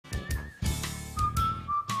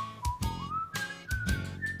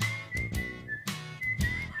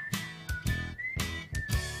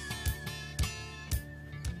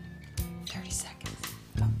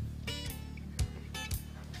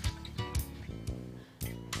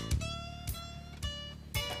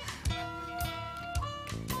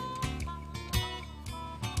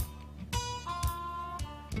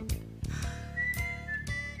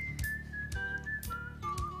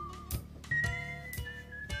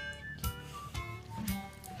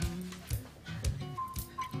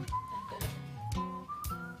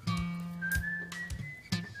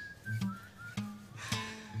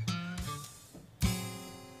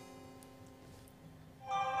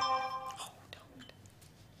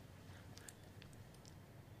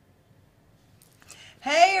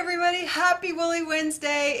everybody, happy Woolly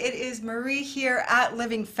Wednesday. It is Marie here at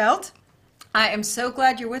Living Felt. I am so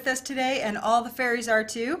glad you're with us today, and all the fairies are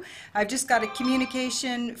too. I've just got a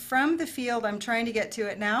communication from the field. I'm trying to get to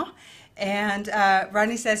it now. And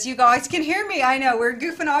Rodney says, you guys can hear me. I know, we're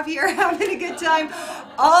goofing off here, having a good time.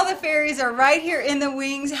 All the fairies are right here in the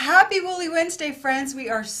wings. Happy Woolly Wednesday, friends. We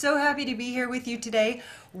are so happy to be here with you today.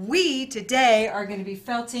 We today are going to be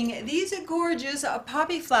felting these gorgeous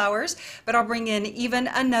poppy flowers, but I'll bring in even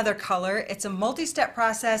another color. It's a multi-step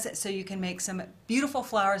process, so you can make some beautiful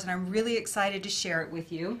flowers, and I'm really excited to share it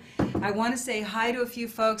with you. I want to say hi to a few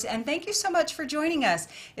folks, and thank you so much for joining us.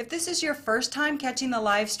 If this is your first time catching the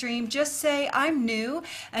live stream, just say I'm new,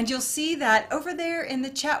 and you'll see that over there in the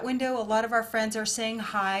chat window, a lot of our friends are saying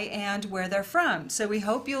hi and where they're from. So we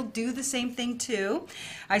hope you'll do the same thing too.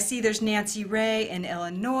 I see there's Nancy Ray in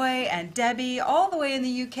Illinois, and Debbie all the way in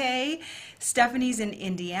the UK. Stephanie's in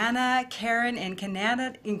Indiana, Karen in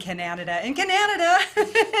Canada, in Canada,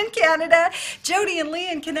 Jody and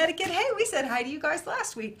Lee in Connecticut. Hey, we said hi to you guys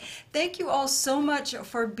last week. Thank you all so much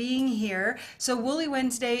for being here. So Woolly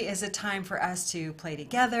Wednesday is a time for us to play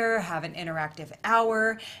together, have an interactive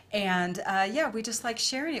hour, and yeah, we just like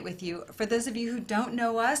sharing it with you. For those of you who don't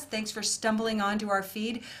know us, thanks for stumbling onto our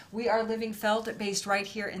feed. We are Living Felt, based right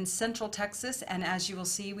here in Central Texas, and as you will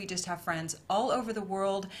see, we just have friends all over the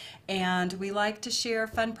world, and we like to share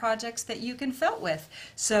fun projects that you can felt with.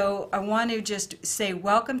 So I want to just say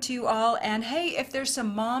welcome to you all, and hey, if there's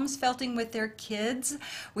some moms felting with their kids,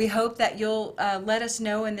 we hope that you'll let us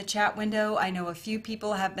know in the chat window. I know a few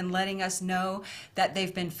people have been letting us know that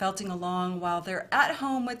they've been felting along while they're at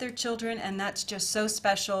home with their children, and that's just so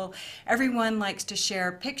special. Everyone likes to share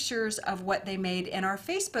pictures of what they made in our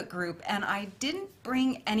Facebook group, and I didn't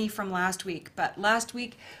bring any from last week, but last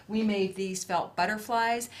week we made these felt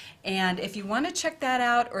butterflies, and if you want to check that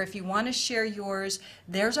out, or if you want to share yours,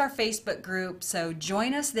 there's our Facebook group, so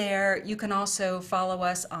join us there. You can also follow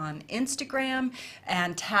us on Instagram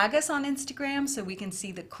and tag us on Instagram so we can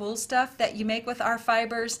see the cool stuff that you make with our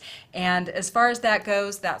fibers, and as far as that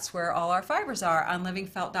goes, that's where all our fibers are, on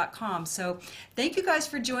livingfelt.com. So thank you guys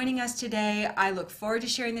for joining us today. I look forward to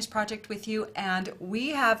sharing this project with you, and we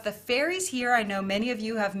have the fairies here. I know many of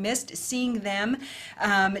you have missed seeing them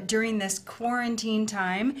during this quarantine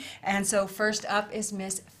time, and so first up is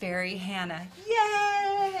Miss Fairy Hannah.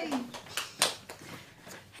 Yay!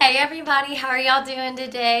 Hey everybody, how are y'all doing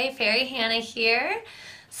today? Fairy Hannah here.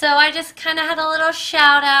 So I just kind of had a little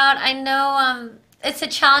shout out. I know it's a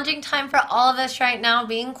challenging time for all of us right now,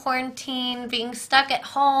 being quarantined, being stuck at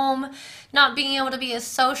home, not being able to be as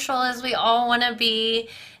social as we all want to be.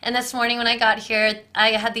 And this morning when I got here,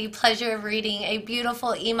 I had the pleasure of reading a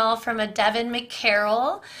beautiful email from a Devin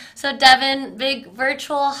McCarroll. So Devin, big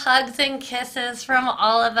virtual hugs and kisses from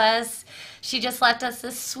all of us. She just left us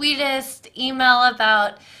the sweetest email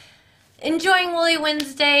about enjoying Woolly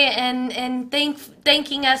Wednesday and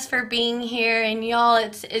thanking us for being here. And y'all,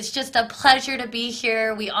 it's just a pleasure to be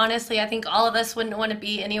here. We honestly, I think all of us wouldn't want to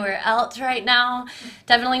be anywhere else right now.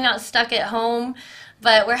 Definitely not stuck at home.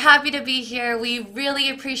 But we're happy to be here. We really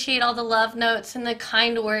appreciate all the love notes and the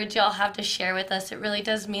kind words y'all have to share with us. It really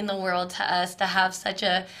does mean the world to us to have such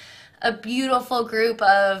a beautiful group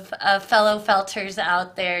of fellow felters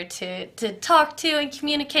out there to talk to and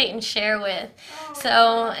communicate and share with.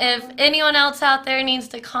 So if anyone else out there needs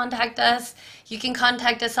to contact us, you can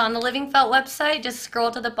contact us on the Living Felt website. Just scroll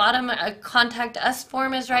to the bottom, a contact us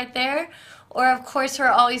form is right there. Or of course, we're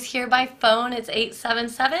always here by phone. It's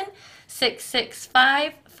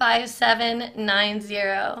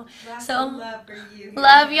 877-665-5790. So love for you.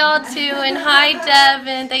 Love y'all too, and hi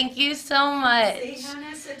Devin, thank you so much. Say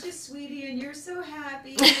Hannah's such a sweetie, and you're so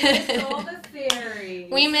happy. You miss all the fairies.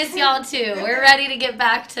 We miss y'all too. We're ready to get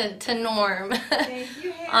back to norm. Thank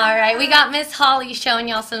you, Hannah. All right, we got Miss Holly showing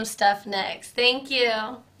y'all some stuff next. Thank you.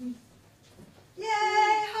 Yay,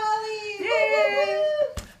 Holly! Yay.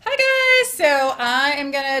 Hi guys! So I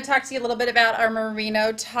am going to talk to you a little bit about our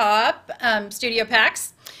merino top studio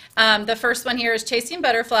packs. The first one here is Chasing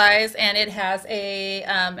Butterflies, and it has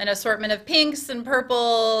an assortment of pinks and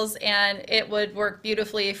purples, and it would work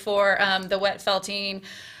beautifully for the wet felting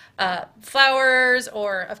flowers,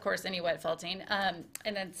 or of course any wet felting. And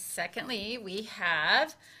then secondly, we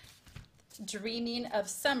have Dreaming of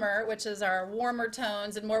Summer, which is our warmer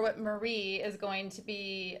tones and more what Marie is going to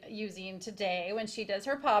be using today when she does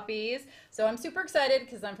her poppies. So I'm super excited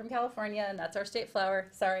because I'm from California and that's our state flower.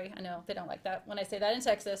 Sorry, I know they don't like that when I say that in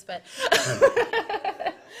Texas, but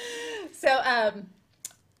so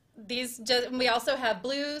we also have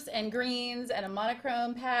blues and greens and a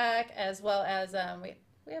monochrome pack, as well as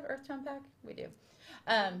we have earth tone pack. We do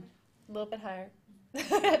a little bit higher.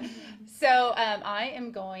 So I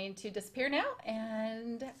am going to disappear now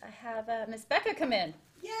and have Miss Becca come in.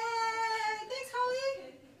 Yay! Thanks,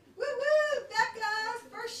 Holly. Woo woo! Becca's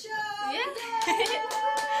first show. Yeah.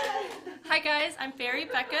 Hi guys, I'm Fairy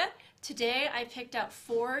Becca. Today I picked out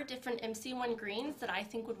 4 different MC1 greens that I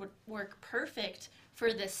think would work perfect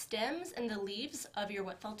for the stems and the leaves of your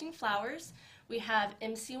wet felting flowers. We have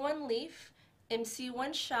MC1 Leaf,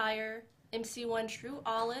 MC1 Shire, MC1 True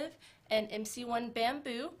Olive, and MC1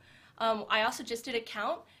 Bamboo. I also just did a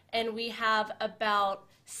count, and we have about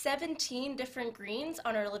 17 different greens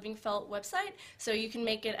on our Living Felt website, so you can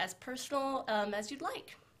make it as personal as you'd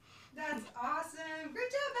like. That's awesome. Great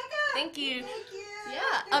job, Becca. Thank you. Thank you.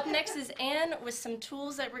 Yeah, up next is Anne with some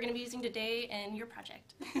tools that we're going to be using today in your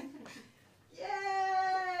project.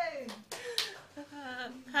 Yay!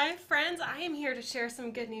 Hi friends, I am here to share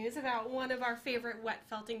some good news about one of our favorite wet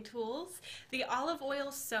felting tools, the olive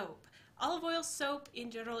oil soap. Olive oil soap in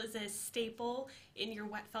general is a staple in your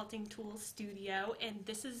wet felting tools studio, and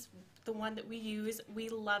this is the one that we use. We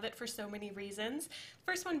love it for so many reasons.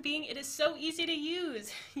 First one being it is so easy to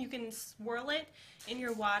use. You can swirl it in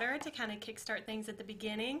your water to kind of kickstart things at the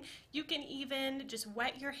beginning. You can even just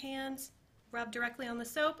wet your hands, rub directly on the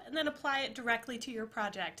soap, and then apply it directly to your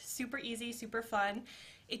project. Super easy, super fun.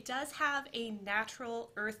 It does have a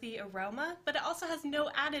natural earthy aroma, but it also has no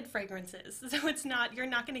added fragrances. So you're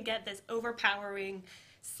not going to get this overpowering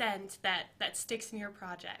scent that sticks in your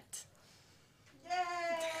project.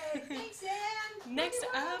 Yay! Thanks, Anne. Next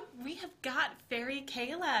up, we have got Fairy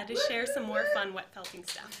Kayla to share some more fun wet felting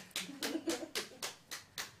stuff.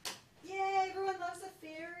 Yay! Everyone loves the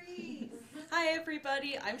fairies. Hi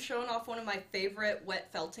everybody, I'm showing off one of my favorite wet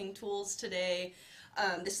felting tools today.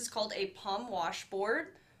 This is called a palm washboard,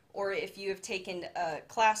 or if you have taken a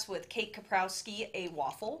class with Kate Kaprowski, a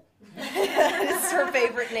waffle. It's her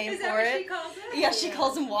favorite name for it. She calls it? Yeah, she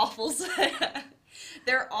calls them waffles.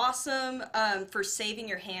 They're awesome for saving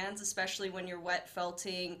your hands, especially when you're wet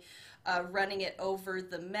felting, running it over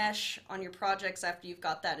the mesh on your projects after you've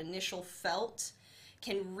got that initial felt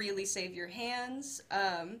can really save your hands.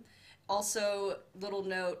 Also, little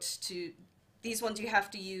note to these ones you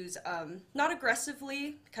have to use not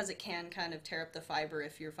aggressively because it can kind of tear up the fiber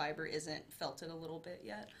if your fiber isn't felted a little bit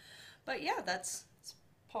yet. But yeah, that's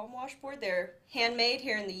palm washboard. They're handmade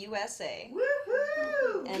here in the USA.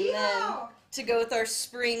 Woohoo! And then to go with our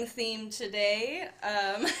spring theme today,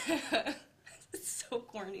 it's so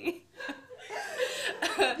corny.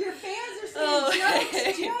 Your fans are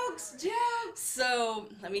saying jokes. So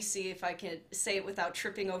let me see if I can say it without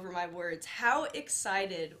tripping over my words. How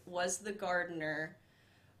excited was the gardener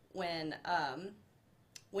when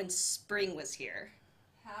spring was here?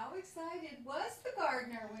 How excited was the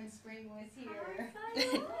gardener when spring was here?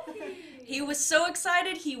 He was so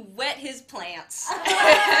excited he wet his plants. All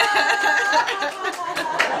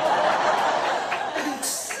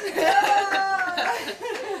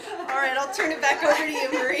right, I'll turn it back over to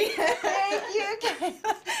you, Marie. Thank you,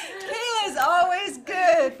 Kayla. Kayla's always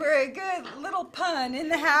good for a good little pun in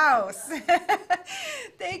the house.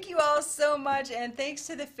 Thank you all so much, and thanks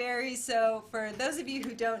to the fairies. So for those of you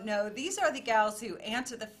who don't know, these are the gals who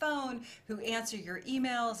answer the phone, who answer your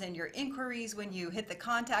emails and your inquiries when you hit the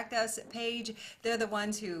contact us page. They're the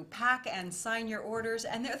ones who pack and sign your orders,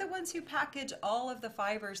 and they're the ones who package all of the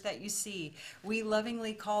fibers that you see. We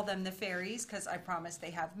lovingly call them the fairies because I promise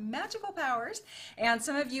they have magical powers. And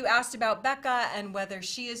some of you asked about Becca and whether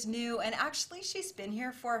she is new, and actually she's been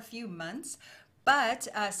here for a few months. But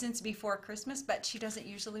since before Christmas, but she doesn't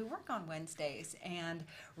usually work on Wednesdays. And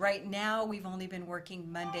right now we've only been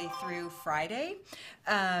working Monday through Friday.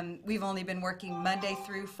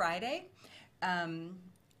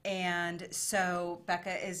 And so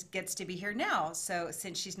Becca gets to be here now, so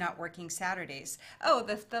since she's not working Saturdays. Oh,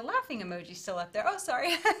 the laughing emoji's still up there. Oh,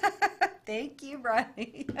 sorry. Thank you,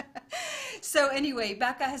 Ronnie. So anyway,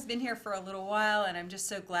 Becca has been here for a little while, and I'm just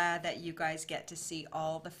so glad that you guys get to see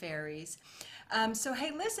all the fairies. So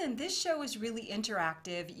hey, listen, this show is really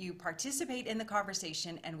interactive. You participate in the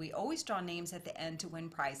conversation, and we always draw names at the end to win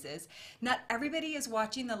prizes. Not everybody is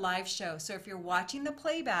watching the live show, so if you're watching the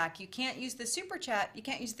playback, you can't use the super chat, you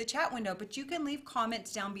can't use the chat window, but you can leave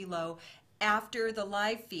comments down below after the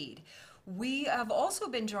live feed. we have also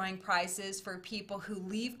been drawing prizes for people who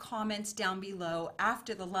leave comments down below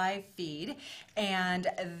after the live feed. And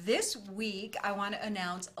this week, I want to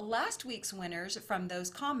announce last week's winners from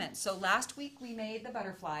those comments. So last week we made the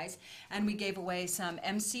butterflies and we gave away some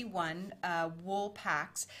MC1 wool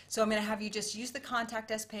packs. So I'm going to have you just use the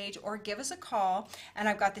contact us page or give us a call. And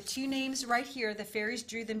I've got the two names right here. The fairies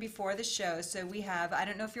drew them before the show. So we have, I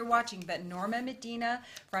don't know if you're watching, but Norma Medina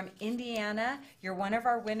from Indiana, you're one of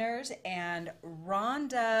our winners. And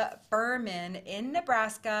Rhonda Berman in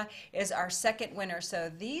Nebraska is our second winner.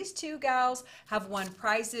 So these two gals have won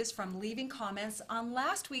prizes from leaving comments on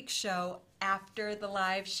last week's show after the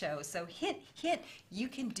live show. So hint, hint, you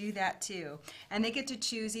can do that too. And they get to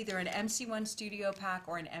choose either an MC1 studio pack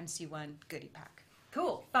or an MC1 goodie pack.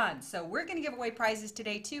 Cool, fun. So we're going to give away prizes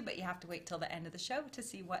today too, but you have to wait till the end of the show to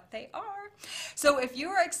see what they are. So if you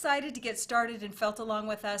are excited to get started and felt along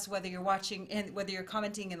with us, whether you're watching, whether you're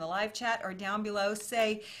commenting in the live chat or down below,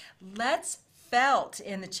 say, let's felt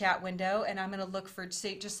in the chat window, and I'm going to look for,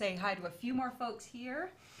 just say hi to a few more folks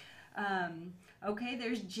here. Okay,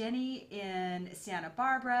 there's Jenny in Santa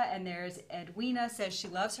Barbara, and there's Edwina says she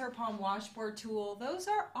loves her palm washboard tool. Those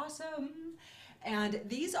are awesome. And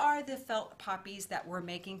these are the felt poppies that we're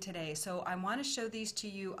making today. So I want to show these to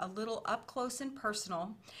you a little up close and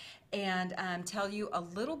personal and tell you a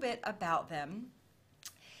little bit about them.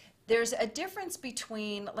 There's a difference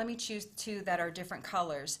between, let me choose two that are different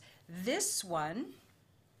colors. This one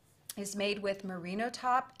is made with merino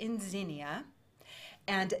top in zinnia.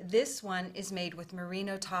 And this one is made with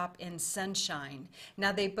merino top in sunshine.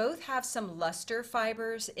 Now they both have some luster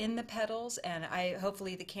fibers in the petals, and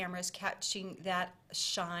hopefully the camera is catching that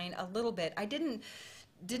shine a little bit. I didn't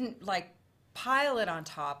like pile it on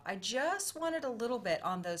top. I just wanted a little bit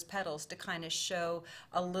on those petals to kind of show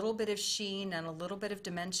a little bit of sheen and a little bit of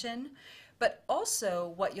dimension. But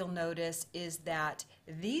also what you'll notice is that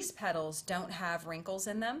these petals don't have wrinkles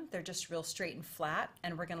in them. They're just real straight and flat.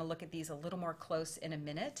 And we're going to look at these a little more close in a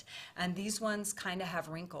minute. And these ones kind of have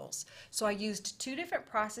wrinkles. So I used two different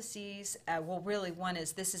processes. Well, really one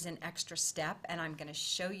is this is an extra step, and I'm going to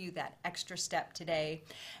show you that extra step today.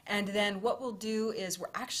 And then what we'll do is we're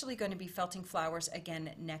actually going to be felting flowers again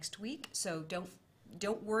next week. So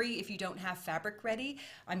don't worry if you don't have fabric ready.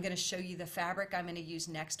 I'm going to show you the fabric I'm going to use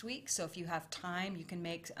next week. So if you have time, you can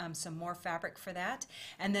make some more fabric for that.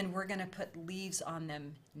 And then we're going to put leaves on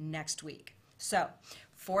them next week. So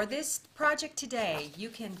for this project today, you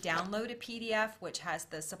can download a PDF which has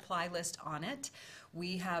the supply list on it.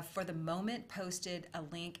 We have, for the moment, posted a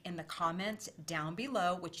link in the comments down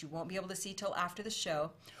below, which you won't be able to see till after the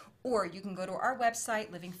show. Or you can go to our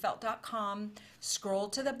website, livingfelt.com, scroll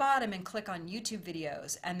to the bottom and click on YouTube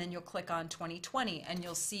videos, and then you'll click on 2020 and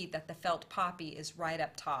you'll see that the felt poppy is right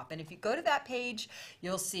up top. And if you go to that page,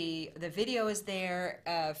 you'll see the video is there,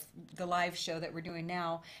 the live show that we're doing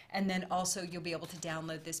now, and then also you'll be able to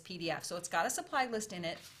download this PDF. So it's got a supply list in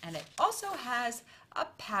it, and it also has a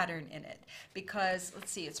pattern in it because, let's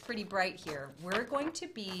see, it's pretty bright here. We're going to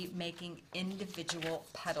be making individual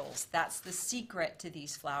petals. That's the secret to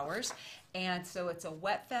these flowers. And so it's a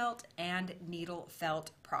wet felt and needle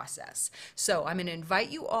felt process. So I'm going to invite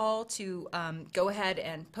you all to go ahead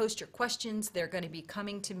and post your questions. They're going to be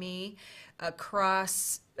coming to me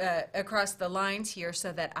across the lines here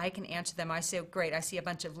so that I can answer them. I say, great, I see a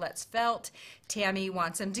bunch of let's felt. Tammy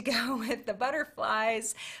wants them to go with the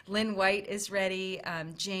butterflies. Lynn White is ready.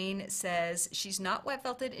 Jane says she's not wet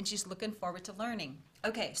felted and she's looking forward to learning.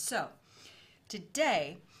 Okay, so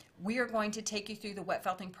today we are going to take you through the wet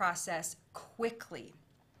felting process quickly.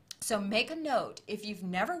 So make a note, if you've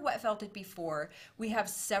never wet felted before, we have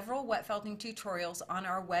several wet felting tutorials on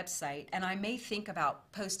our website, and I may think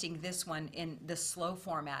about posting this one in the slow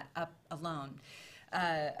format up alone.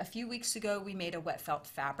 A few weeks ago we made a wet felt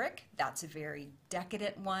fabric. That's a very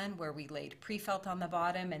decadent one where we laid pre-felt on the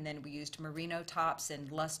bottom and then we used merino tops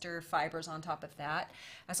and luster fibers on top of that.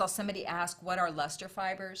 I saw somebody ask, what are luster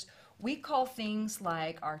fibers? We call things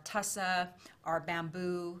like our tussa, our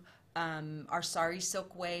bamboo, our sari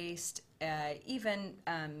silk waist, even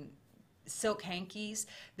silk hankies.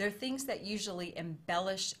 They're things that usually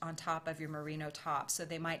embellish on top of your merino top. So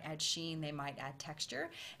they might add sheen, they might add texture.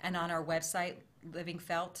 And on our website, Living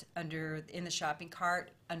Felt, in the shopping cart,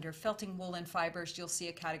 under felting woolen fibers, you'll see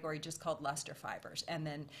a category just called luster fibers, and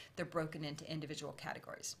then they're broken into individual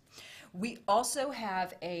categories. We also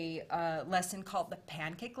have a lesson called the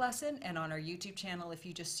pancake lesson, and on our YouTube channel, if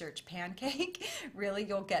you just search pancake, really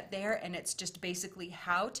you'll get there, and it's just basically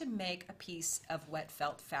how to make a piece of wet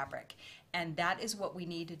felt fabric. And that is what we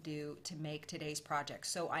need to do to make today's project.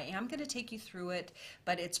 So I am going to take you through it,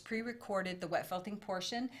 but it's pre-recorded, the wet felting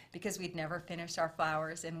portion, because we'd never finished our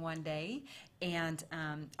flowers in one day. And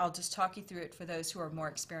I'll just talk you through it for those who are more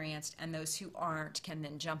experienced, and those who aren't can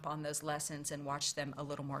then jump on those lessons and watch them a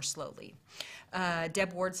little more slowly.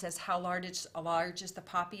 Deb Ward says, how large is the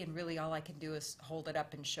poppy? And really all I can do is hold it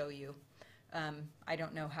up and show you. I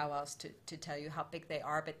don't know how else to tell you how big they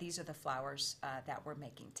are, but these are the flowers that we're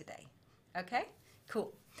making today. Okay,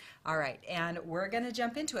 cool. All right, and we're going to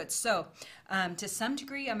jump into it. So to some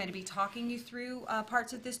degree, I'm going to be talking you through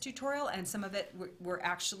parts of this tutorial, and some of it we're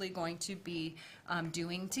actually going to be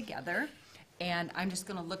doing together. And I'm just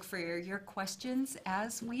going to look for your questions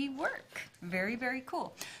as we work. Very, very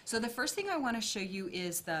cool. So the first thing I want to show you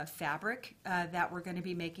is the fabric that we're going to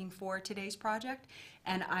be making for today's project.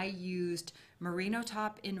 And I used merino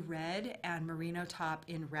top in red and merino top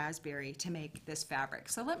in raspberry to make this fabric.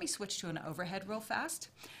 So let me switch to an overhead real fast,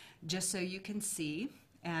 just so you can see.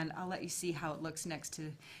 And I'll let you see how it looks next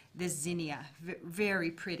to this zinnia. Very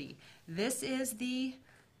pretty. This is the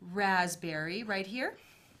raspberry right here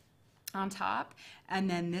on top, and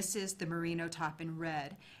then this is the merino top in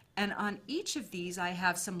red. And on each of these I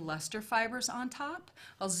have some luster fibers on top.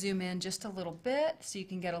 I'll zoom in just a little bit so you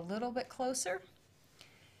can get a little bit closer.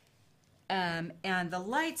 And the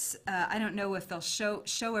lights, I don't know if they'll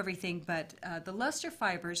show everything, but the luster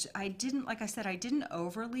fibers, like I said, I didn't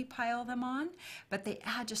overly pile them on, but they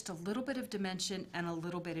add just a little bit of dimension and a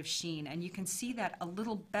little bit of sheen. And you can see that a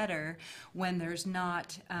little better when there's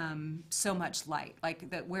not so much light. Like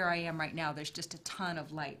where I am right now, there's just a ton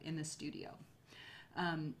of light in the studio.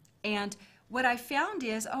 And what I found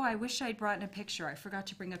is, oh, I wish I'd brought in a picture. I forgot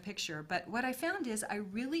to bring a picture. But what I found is I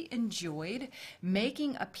really enjoyed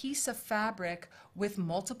making a piece of fabric with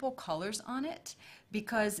multiple colors on it,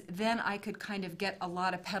 because then I could kind of get a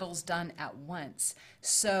lot of petals done at once.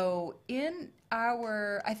 So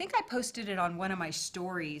I think I posted it on one of my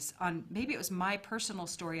stories, maybe it was my personal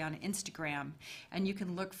story on Instagram, and you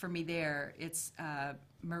can look for me there. It's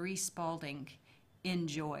Marie Spalding,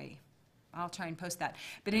 Enjoy. I'll try and post that.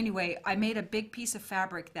 But anyway, I made a big piece of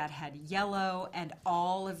fabric that had yellow and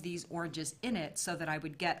all of these oranges in it so that I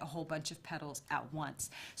would get a whole bunch of petals at once.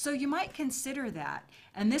 So you might consider that.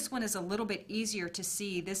 And this one is a little bit easier to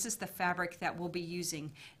see. This is the fabric that we'll be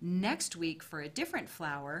using next week for a different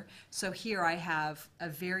flower. So here I have a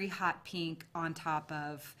very hot pink on top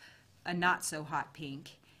of a not so hot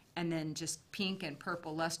pink, and then just pink and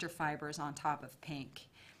purple luster fibers on top of pink,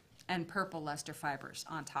 and purple luster fibers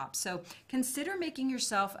on top. So consider making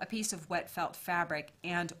yourself a piece of wet felt fabric,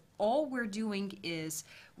 and all we're doing is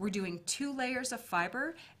we're doing 2 layers of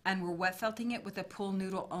fiber, and we're wet felting it with a pool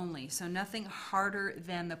noodle only. So nothing harder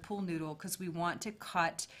than the pool noodle, because we want to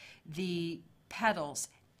cut the petals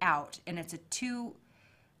out, and it's a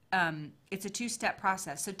two-step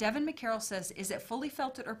process. So Devin McCarroll says, is it fully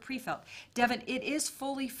felted or pre-felt? Devin, it is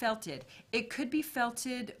fully felted. It could be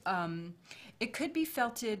felted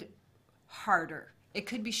harder. It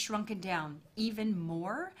could be shrunken down even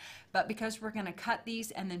more, but because we're going to cut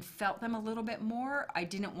these and then felt them a little bit more, I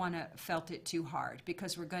didn't want to felt it too hard,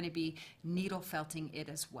 because we're going to be needle felting it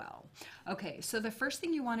as well. Okay, so the first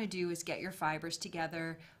thing you want to do is get your fibers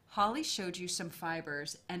together. Holly showed you some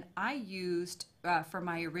fibers, and I used, for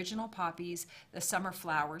my original poppies, the Summer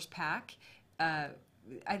Flowers pack.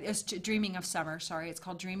 It's Dreaming of Summer, sorry, it's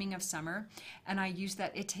called Dreaming of Summer, and I use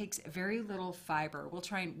that. It takes very little fiber. We'll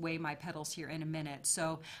try and weigh my petals here in a minute.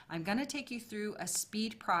 So I'm going to take you through a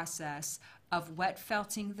speed process of wet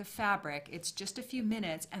felting the fabric. It's just a few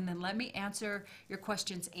minutes, and then let me answer your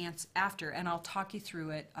questions after, and I'll talk you through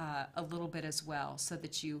it a little bit as well, so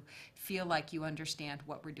that you feel like you understand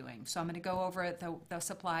what we're doing. So I'm going to go over the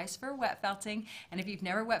supplies for wet felting, and if you've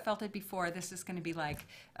never wet felted before, this is going to be like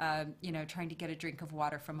trying to get a drink of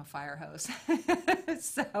water from a fire hose.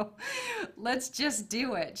 So let's just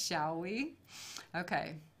do it, shall we?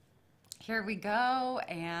 Okay. Here we go,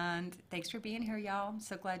 and thanks for being here, y'all. I'm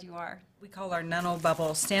so glad you are. We call our Nano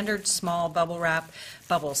Bubble standard small bubble wrap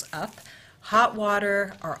bubbles up. Hot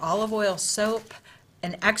water or olive oil soap,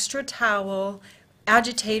 an extra towel.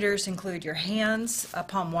 Agitators include your hands, a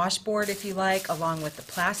palm washboard if you like, along with the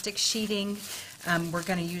plastic sheeting. We're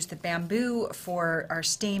going to use the bamboo for our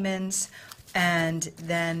stamens, and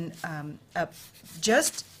then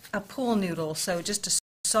just a pool noodle, so just a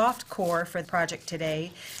soft core for the project today.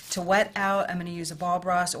 To wet out, I'm going to use a ball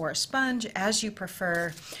brush or a sponge, as you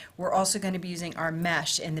prefer. We're also going to be using our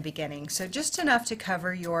mesh in the beginning, so just enough to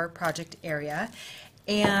cover your project area.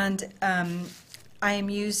 And I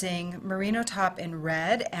am using Merino Top in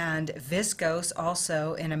red and Viscose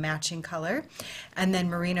also in a matching color, and then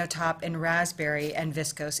Merino Top in raspberry and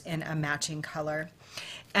Viscose in a matching color.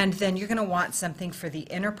 And then you're going to want something for the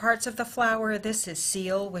inner parts of the flower. This is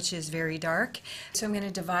Seal, which is very dark. So I'm going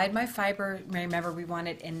to divide my fiber. Remember, we want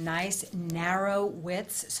it in nice narrow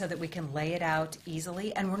widths so that we can lay it out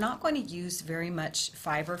easily. And we're not going to use very much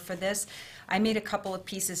fiber for this. I made a couple of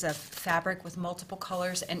pieces of fabric with multiple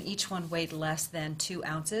colors, and each one weighed less than 2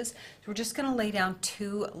 ounces. So we're just going to lay down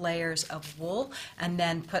 2 layers of wool and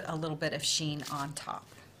then put a little bit of sheen on top.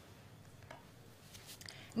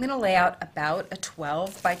 I'm going to lay out about a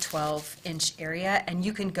 12 by 12 inch area, and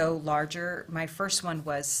you can go larger. My first one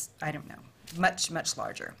was, I don't know, much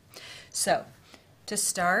larger. So to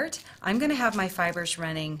start, I'm going to have my fibers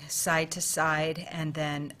running side to side and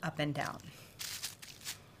then up and down.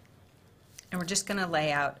 And we're just going to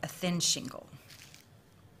lay out a thin shingle.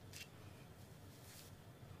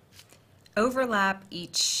 Overlap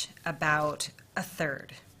each about a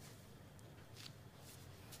third.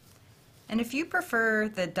 And if you prefer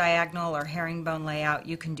the diagonal or herringbone layout,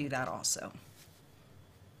 you can do that also.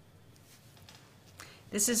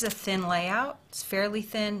 This is a thin layout. It's fairly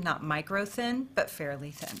thin, not micro thin, but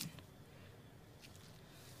fairly thin.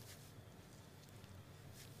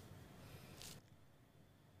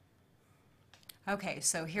 Okay,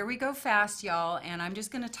 so here we go fast, y'all, and I'm just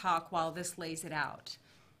going to talk while this lays it out.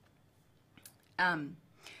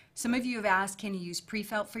 Some of you have asked, can you use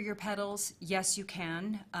pre-felt for your petals? Yes, you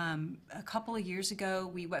can. A couple of years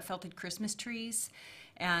ago, we wet felted Christmas trees,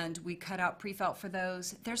 and we cut out pre-felt for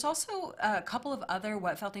those. There's also a couple of other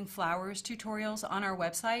wet felting flowers tutorials on our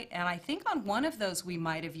website, and I think on one of those we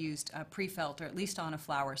might have used pre-felt, or at least on a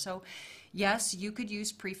flower. So yes, you could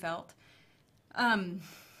use pre-felt.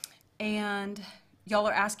 And y'all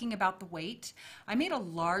are asking about the weight. I made a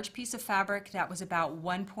large piece of fabric that was about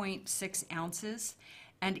 1.6 ounces.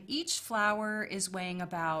 And each flower is weighing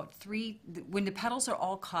about when the petals are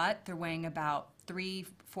all cut, they're weighing about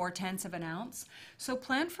 3/4 of an ounce. So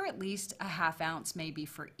plan for at least a ½ ounce maybe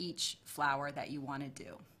for each flower that you want to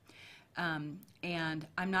do. And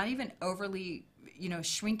I'm not even overly,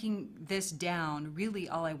 shrinking this down. Really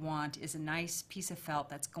all I want is a nice piece of felt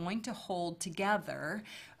that's going to hold together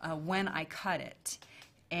when I cut it.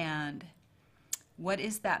 And what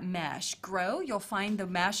is that mesh? Grow. You'll find the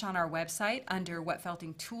mesh on our website under Wet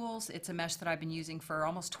Felting Tools. It's a mesh that I've been using for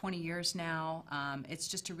almost 20 years now. It's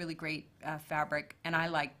just a really great fabric, and I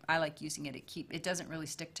like using it. It doesn't really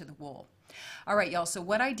stick to the wool. All right, y'all. So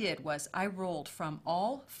what I did was I rolled from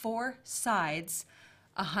all 4 sides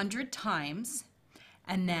 100 times,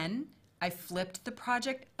 and then I flipped the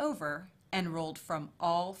project over and rolled from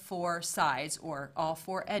all 4 sides or all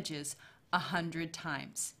 4 edges 100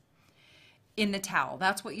 times. In the towel.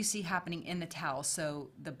 That's what you see happening in the towel. So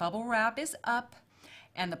the bubble wrap is up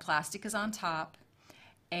and the plastic is on top,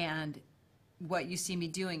 and what you see me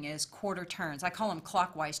doing is quarter turns. I call them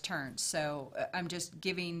clockwise turns. So I'm just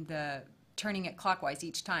turning it clockwise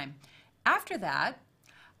each time. After that,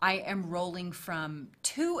 I am rolling from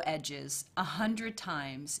 2 edges 100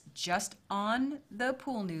 times just on the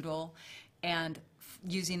pool noodle and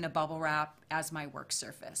using the bubble wrap as my work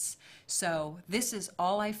surface. So this is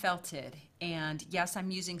all I felted, and yes, I'm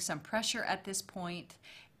using some pressure at this point,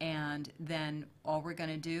 and then all we're going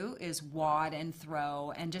to do is wad and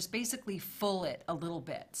throw and just basically full it a little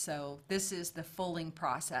bit. So this is the fulling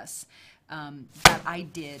process that I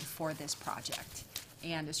did for this project,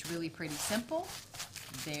 and it's really pretty simple.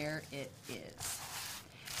 There it is.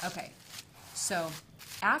 Okay, so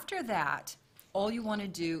after that, all you want to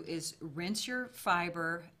do is rinse your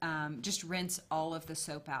fiber, just rinse all of the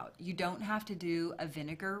soap out. You don't have to do a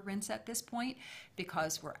vinegar rinse at this point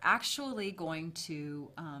because we're actually going to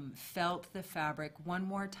felt the fabric one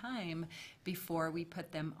more time before we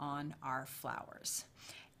put them on our flowers.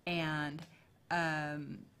 And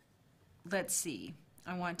let's see,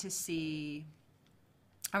 I want to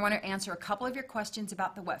answer a couple of your questions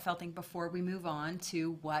about the wet felting before we move on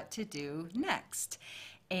to what to do next.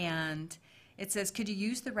 And it says, could you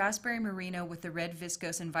use the raspberry merino with the red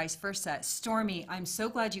viscose and vice versa? Stormy, I'm so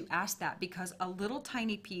glad you asked that because a little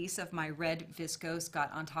tiny piece of my red viscose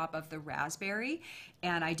got on top of the raspberry,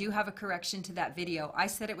 and I do have a correction to that video. I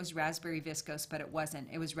said it was raspberry viscose, but it wasn't.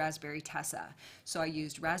 It was raspberry tessa. So I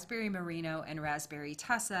used raspberry merino and raspberry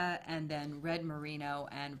tessa, and then red merino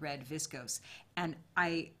and red viscose. And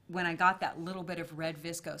when I got that little bit of red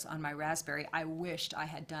viscose on my raspberry, I wished I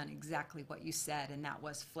had done exactly what you said, and that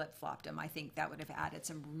was flip-flopped them. I think that would have added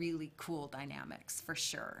some really cool dynamics for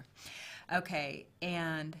sure. Okay,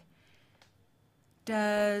 and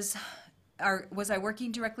does was I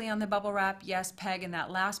working directly on the bubble wrap? Yes, Peg, in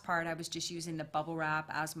that last part, I was just using the bubble wrap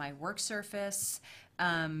as my work surface.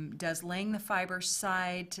 Does laying the fiber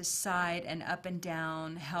side to side and up and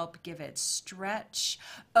down help give it stretch?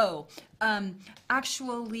 Oh,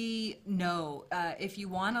 actually, no. If you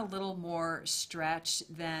want a little more stretch,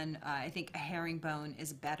 then I think a herringbone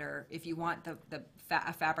is better. If you want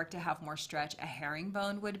a fabric to have more stretch, a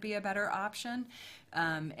herringbone would be a better option.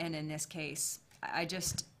 And in this case, I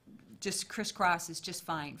just crisscross is just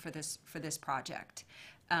fine for this project.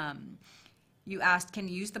 You asked, can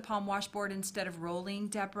you use the palm washboard instead of rolling,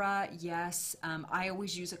 Deborah? Yes, I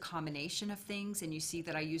always use a combination of things, and you see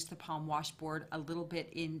that I use the palm washboard a little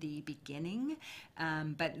bit in the beginning,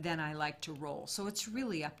 but then I like to roll. So it's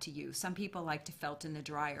really up to you. Some people like to felt in the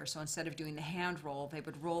dryer, so instead of doing the hand roll, they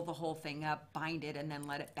would roll the whole thing up, bind it, and then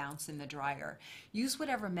let it bounce in the dryer. Use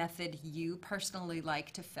whatever method you personally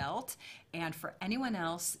like to felt, and for anyone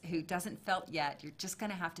else who doesn't felt yet, you're just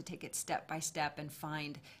going to have to take it step by step and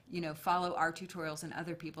find, follow our tutorials and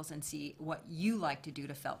other people's and see what you like to do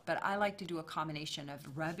to felt. But I like to do a combination of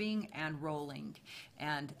rubbing and rolling,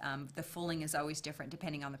 and the fulling is always different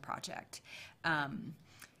depending on the project.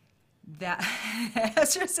 That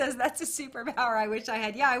Esther says that's a superpower I wish I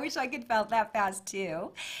had. Yeah, I wish I could felt that fast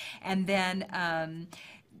too. And then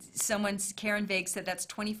Karen Vague said that's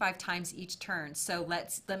 25 times each turn. So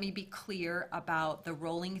let me be clear about the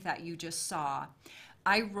rolling that you just saw.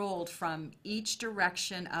 I rolled from each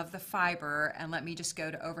direction of the fiber, and let me just go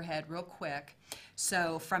to overhead real quick.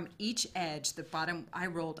 So from each edge, the bottom, I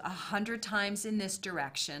rolled 100 times in this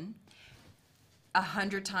direction,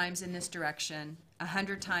 100 times in this direction,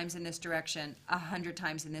 100 times in this direction, 100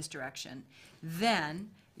 times in this direction. Then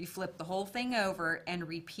you flip the whole thing over and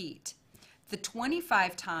repeat. The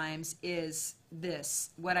 25 times is this,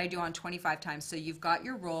 what I do on 25 times. So you've got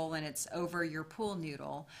your roll and it's over your pool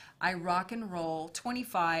noodle. I rock and roll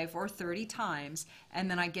 25 or 30 times,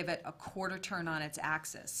 and then I give it a quarter turn on its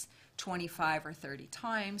axis. 25 or 30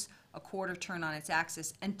 times, a quarter turn on its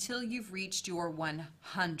axis until you've reached your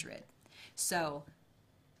 100. So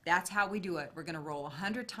that's how we do it. We're going to roll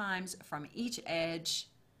 100 times from each edge,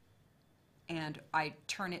 and I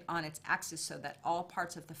turn it on its axis so that all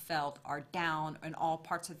parts of the felt are down and all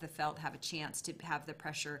parts of the felt have a chance to have the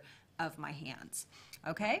pressure of my hands.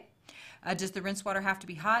 Okay? Does the rinse water have to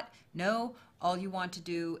be hot? No. All you want to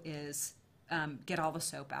do is get all the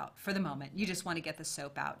soap out for the moment. You just want to get the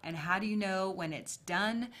soap out. And how do you know when it's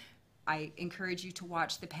done? I encourage you to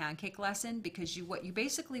watch the pancake lesson, because what you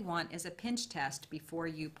basically want is a pinch test before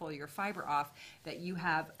you pull your fiber off that you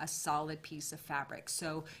have a solid piece of fabric.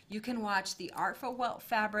 So you can watch the Artful Welt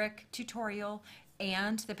Fabric tutorial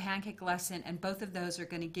and the pancake lesson, and both of those are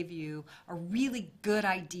going to give you a really good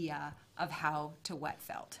idea of how to wet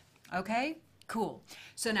felt. Okay? Cool.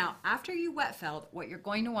 So now after you wet felt, what you're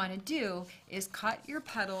going to want to do is cut your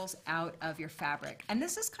petals out of your fabric. And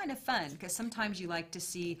this is kind of fun because sometimes you like to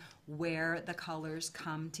see where the colors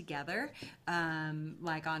come together.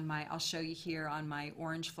 Like on I'll show you here on my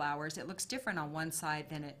orange flowers, it looks different on one side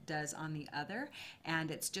than it does on the other. And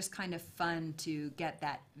it's just kind of fun to get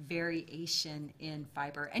that variation in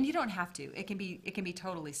fiber. And you don't have to. It can be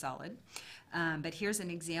totally solid. But here's an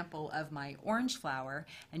example of my orange flower,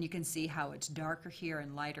 and you can see how it's darker here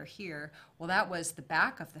and lighter here. Well, that was the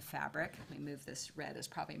back of the fabric. Let me move this. Red is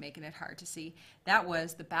probably making it hard to see. That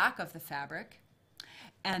was the back of the fabric.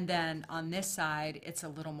 And then on this side, it's a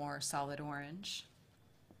little more solid orange.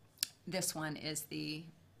 This one is the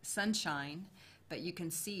sunshine, but you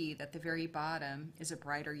can see that the very bottom is a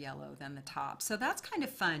brighter yellow than the top. So that's kind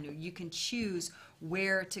of fun. You can choose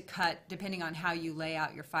where to cut depending on how you lay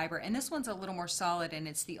out your fiber. And this one's a little more solid, and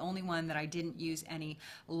it's the only one that I didn't use any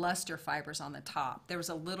luster fibers on the top. There was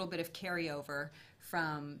a little bit of carryover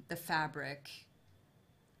from the fabric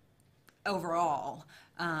overall,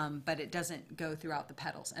 but it doesn't go throughout the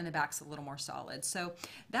petals, and the back's a little more solid. So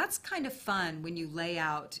that's kind of fun when you lay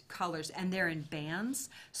out colors, and they're in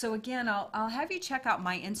bands. So again, I'll have you check out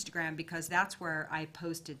my Instagram, because that's where I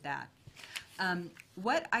posted that.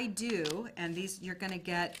 What I do, and you're going to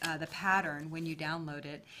get the pattern when you download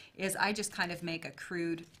it, is I just kind of make a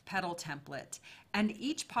crude petal template. And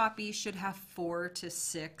each poppy should have 4 to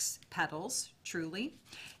 6 petals, truly.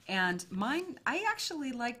 And mine, I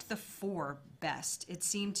actually liked the 4 best. It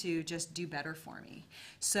seemed to just do better for me.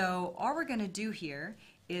 So all we're going to do here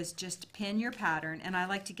is just pin your pattern, and I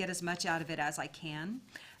like to get as much out of it as I can,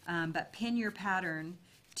 but pin your pattern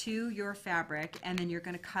to your fabric, and then you're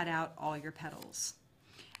going to cut out all your petals.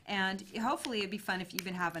 And hopefully it'd be fun if you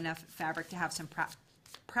even have enough fabric to have some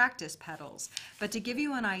practice petals. But to give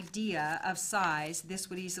you an idea of size, this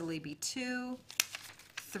would easily be 2,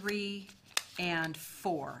 3, and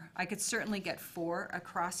 4. I could certainly get 4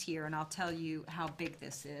 across here, and I'll tell you how big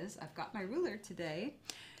this is. I've got my ruler today.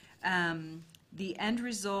 The end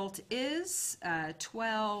result is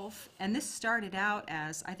 12, and this started out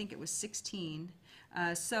as, I think it was 16,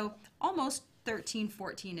 so almost 13,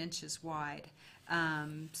 14 inches wide.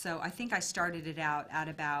 So I think I started it out at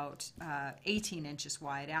about 18 inches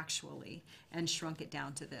wide, actually, and shrunk it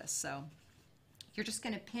down to this. So you're just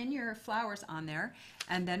going to pin your flowers on there,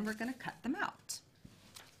 and then we're going to cut them out.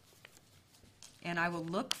 And I will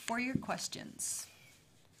look for your questions.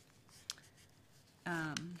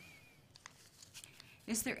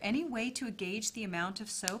 Is there any way to gauge the amount of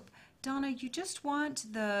soap? Donna, you just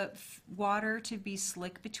want the water to be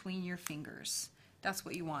slick between your fingers. That's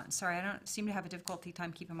what you want. Sorry, I don't seem to have a difficulty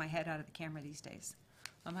time keeping my head out of the camera these days.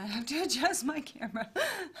 I might have to adjust my camera.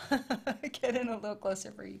 Get in a little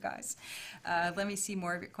closer for you guys. Let me see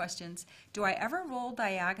more of your questions. Do I ever roll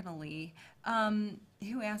diagonally?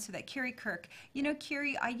 Who answered that? Carrie Kirk. You know,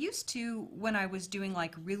 Carrie, I used to when I was doing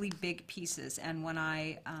like really big pieces, and when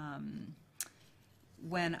I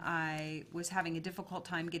was having a difficult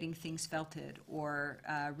time getting things felted, or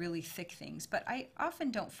really thick things, but I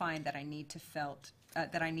often don't find that I need to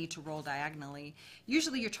that I need to roll diagonally.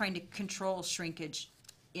 Usually you're trying to control shrinkage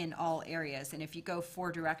in all areas, and if you go 4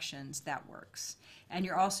 directions, that works. And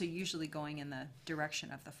you're also usually going in the direction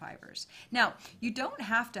of the fibers. Now, you don't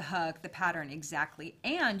have to hug the pattern exactly,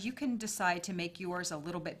 and you can decide to make yours a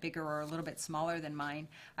little bit bigger or a little bit smaller than mine.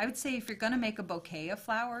 I would say if you're going to make a bouquet of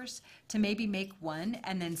flowers, to maybe make one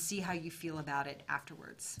and then see how you feel about it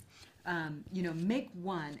afterwards. You know, make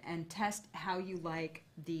one and test how you like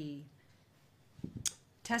the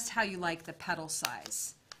petal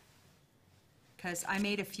size, because I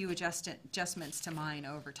made a few adjustments to mine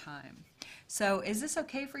over time. So is this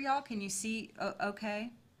okay for y'all? Can you see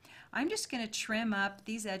okay? I'm just going to trim up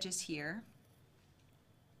these edges here.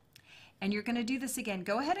 And you're going to do this again.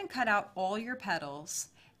 Go ahead and cut out all your petals.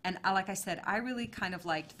 And like I said, I really kind of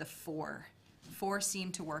liked the 4. 4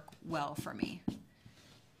 seemed to work well for me.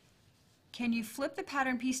 Can you flip the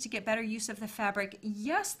pattern piece to get better use of the fabric?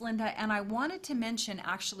 Yes, Linda, and I wanted to mention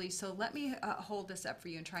actually, so let me hold this up for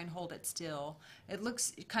you and try and hold it still. It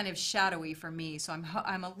looks kind of shadowy for me, so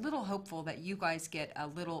I'm a little hopeful that you guys get a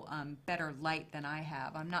little better light than I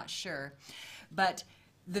have. I'm not sure. But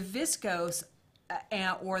the viscose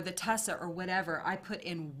or the Tessa or whatever, I put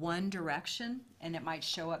in one direction, and it might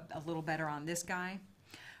show up a little better on this guy.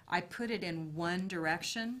 I put it in one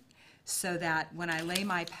direction, so that when I lay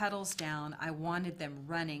my petals down, I wanted them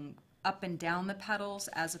running up and down the petals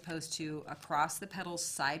as opposed to across the petals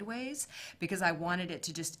sideways, because I wanted it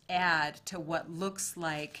to just add to what looks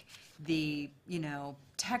like the, you know,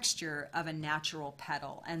 texture of a natural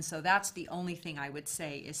petal. And so that's the only thing I would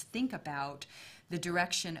say is think about the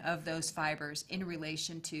direction of those fibers in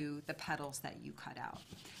relation to the petals that you cut out.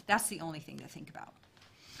 That's the only thing to think about.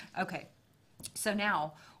 Okay. So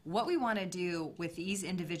now, what we want to do with these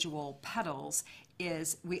individual petals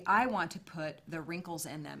is I want to put the wrinkles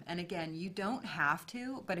in them. And again, you don't have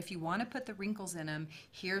to, but if you want to put the wrinkles in them,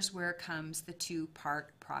 here's where comes the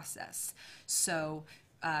 2-part process. So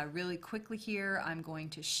really quickly here, I'm going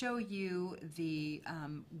to show you the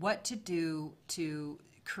what to do to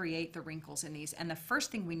create the wrinkles in these. And the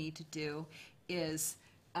first thing we need to do is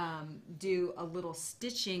do a little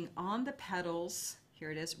stitching on the petals. Here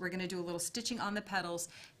it is. We're going to do a little stitching on the petals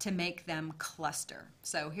to make them cluster.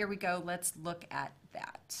 So here we go. Let's look at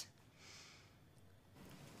that.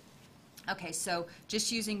 Okay, so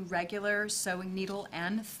just using regular sewing needle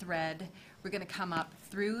and thread, we're going to come up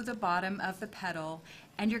through the bottom of the petal,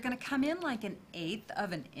 and you're going to come in like 1/8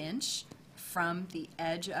 of an inch from the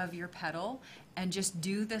edge of your petal and just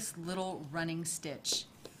do this little running stitch.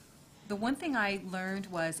 The one thing I learned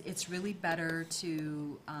was it's really better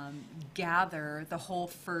to gather the whole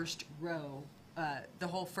first row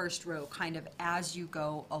kind of as you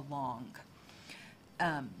go along.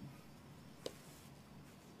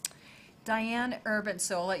 Diane Urban,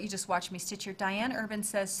 so I'll let you just watch me stitch here. Diane Urban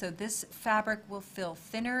says, so this fabric will feel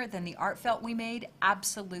thinner than the art felt we made?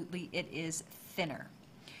 Absolutely, it is thinner.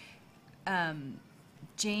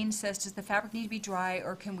 Jane says, does the fabric need to be dry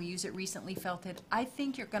or can we use it recently felted? I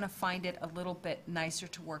think you're going to find it a little bit nicer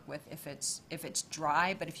to work with if it's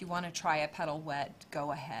dry, but if you want to try a petal wet,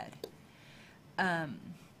 go ahead.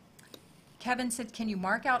 Kevin said, can you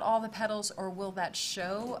mark out all the petals or will that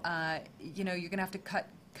show? You know, you're going to have to cut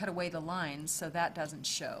away the lines so that doesn't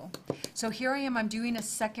show. So here I am, I'm doing a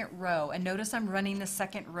second row, and notice I'm running the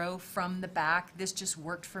second row from the back. This just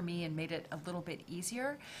worked for me and made it a little bit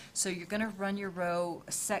easier. So you're going to run your row,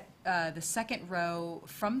 the second row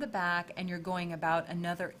from the back, and you're going about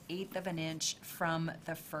another 1/8 of an inch from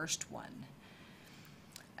the first one.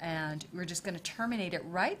 And we're just going to terminate it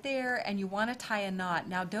right there, and you want to tie a knot.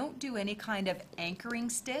 Now don't do any kind of anchoring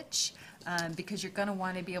stitch because you're going to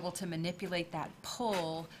want to be able to manipulate that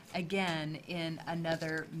pull again in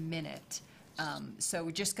another minute. So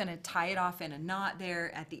we're just going to tie it off in a knot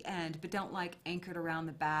there at the end, but don't like anchor it around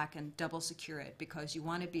the back and double secure it, because you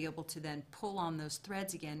want to be able to then pull on those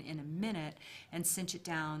threads again in a minute and cinch it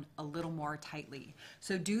down a little more tightly.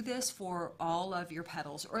 So do this for all of your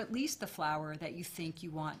petals, or at least the flower that you think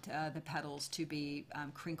you want the petals to be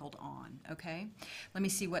crinkled on, okay? Let me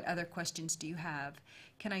see, what other questions do you have?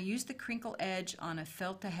 Can I use the crinkle edge on a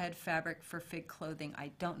felt-ahead fabric for fig clothing?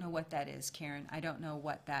 I don't know what that is, Karen. I don't know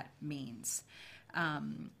what that means.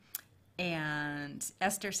 And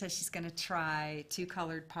Esther says she's going to try 2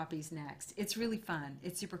 colored poppies next. It's really fun.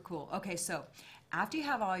 It's super cool. Okay, so after you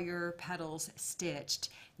have all your petals stitched,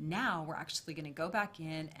 now we're actually going to go back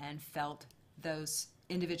in and felt those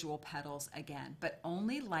individual petals again, but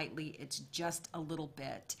only lightly. It's just a little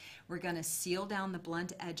bit. We're going to seal down the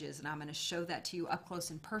blunt edges, and I'm going to show that to you up close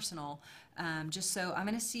and personal, just so I'm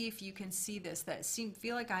going to see if you can see this.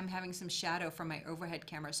 Feel like I'm having some shadow from my overhead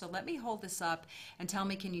camera, so let me hold this up and tell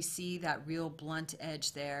me, can you see that real blunt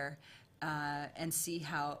edge there, and see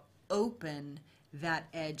how open that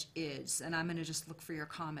edge is? And I'm going to just look for your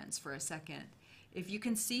comments for a second. If you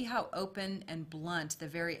can see how open and blunt the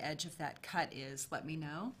very edge of that cut is, let me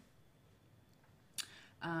know.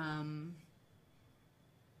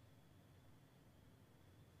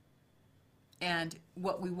 And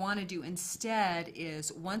what we want to do instead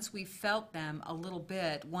is, once we've felt them a little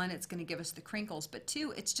bit, 1, it's going to give us the crinkles, but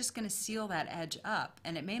 2, it's just going to seal that edge up.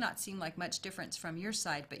 And it may not seem like much difference from your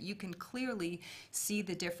side, but you can clearly see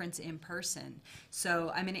the difference in person.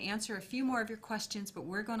 So I'm going to answer a few more of your questions, but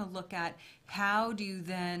we're going to look at how do you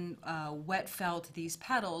then wet felt these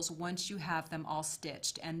petals once you have them all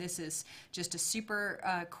stitched. And this is just a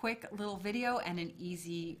super quick little video and an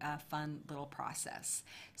easy, fun little process.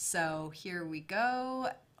 So here we go.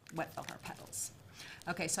 Wet felt our petals.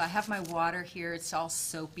 Okay, so I have my water here. It's all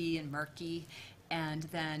soapy and murky, and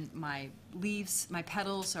then my leaves, my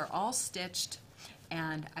petals are all stitched,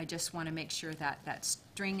 and I just want to make sure that that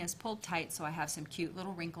string is pulled tight, so I have some cute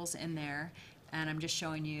little wrinkles in there, and I'm just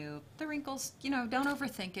showing you the wrinkles. You know, don't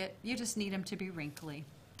overthink it. You just need them to be wrinkly.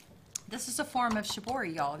 This is a form of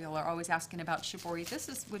shibori, y'all. Y'all are always asking about shibori.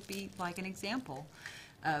 This would be like an example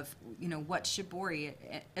of, you know, what shibori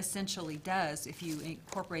essentially does if you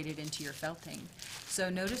incorporate it into your felting.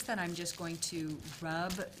 So notice that I'm just going to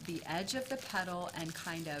rub the edge of the petal and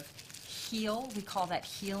kind of heel. We call that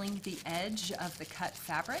healing the edge of the cut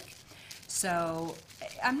fabric. So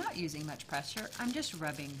I'm not using much pressure. I'm just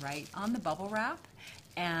rubbing right on the bubble wrap,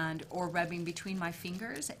 or rubbing between my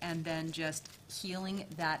fingers, and then just healing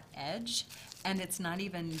that edge. And it's not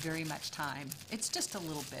even very much time. It's just a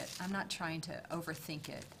little bit. I'm not trying to overthink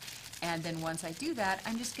it. And then once I do that,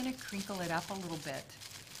 I'm just going to crinkle it up a little bit.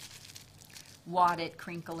 Wad it,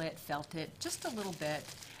 crinkle it, felt it, just a little bit.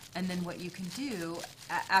 And then what you can do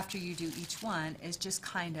after you do each one is just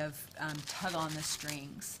kind of tug on the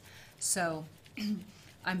strings. So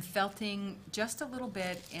I'm felting just a little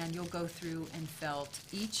bit, and you'll go through and felt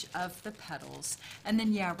each of the petals. And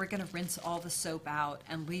then, yeah, we're going to rinse all the soap out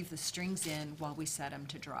and leave the strings in while we set them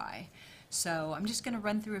to dry. So I'm just going to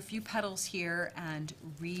run through a few petals here and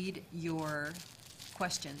read your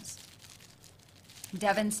questions.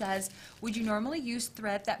 Devin says, would you normally use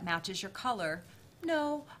thread that matches your color?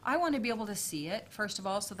 No, I want to be able to see it, first of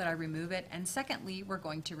all, so that I remove it. And secondly, we're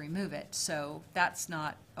going to remove it. So that's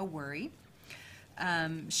not a worry.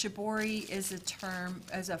 Shibori is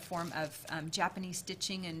a form of Japanese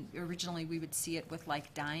stitching, and originally we would see it with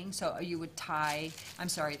like dyeing. So you would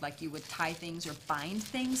you would tie things or bind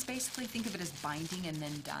things, basically. Think of it as binding and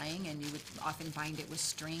then dyeing, and you would often bind it with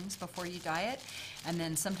strings before you dye it. And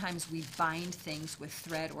then sometimes we bind things with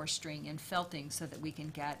thread or string in felting so that we can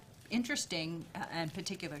get interesting and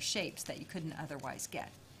particular shapes that you couldn't otherwise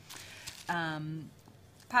get.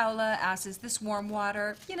 Paula asks, is this warm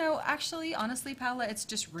water? You know, actually, honestly, Paula, it's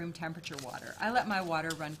just room temperature water. I let my water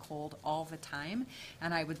run cold all the time,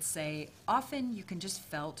 and I would say often you can just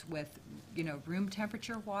felt with, you know, room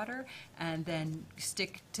temperature water, and then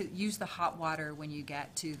use the hot water when you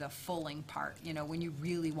get to the fulling part, you know, when you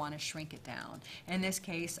really want to shrink it down. In this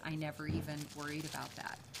case, I never even worried about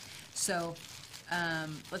that. So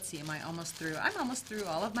let's see, am I almost through? I'm almost through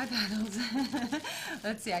all of my petals.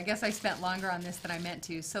 Let's see, I guess I spent longer on this than I meant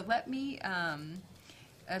to. So let me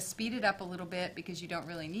speed it up a little bit because you don't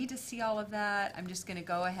really need to see all of that. I'm just going to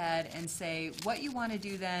go ahead and say what you want to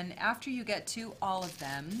do then after you get to all of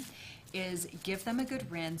them is give them a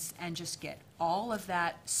good rinse and just get all of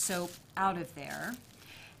that soap out of there.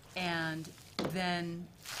 And then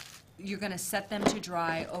you're going to set them to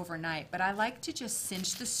dry overnight. But I like to just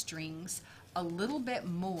cinch the strings a little bit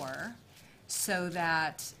more so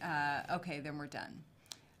that, okay, then we're done.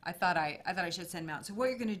 I thought I should send them out. So what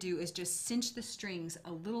you're going to do is just cinch the strings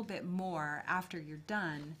a little bit more after you're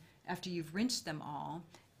done, after you've rinsed them all,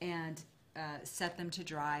 and set them to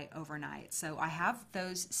dry overnight. So I have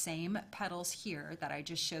those same petals here that I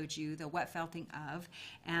just showed you the wet felting of,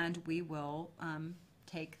 and we will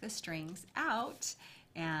take the strings out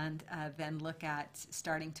and then look at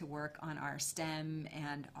starting to work on our stem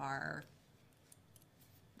and our,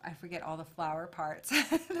 I forget all the flower parts,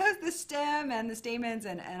 the stem and the stamens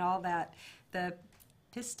and all that. The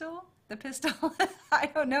pistil? The pistil? I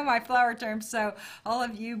don't know my flower terms, so all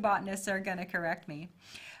of you botanists are going to correct me.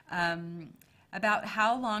 About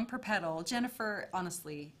how long per petal, Jennifer,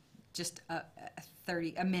 honestly, just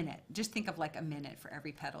a minute. Just think of like a minute for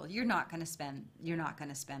every petal. You're not going to spend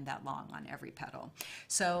that long on every petal.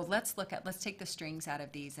 So let's take the strings out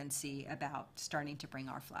of these and see about starting to bring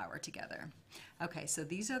our flower together. Okay, so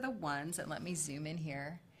these are the ones, and let me zoom in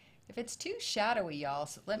here. If it's too shadowy, y'all,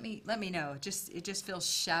 so let me know. It just feels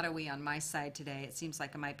shadowy on my side today. It seems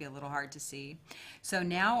like it might be a little hard to see. So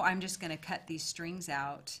now I'm just going to cut these strings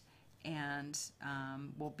out, and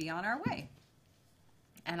we'll be on our way.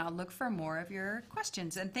 And I'll look for more of your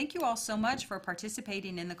questions. And thank you all so much for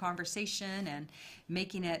participating in the conversation and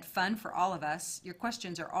making it fun for all of us. Your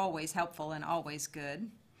questions are always helpful and always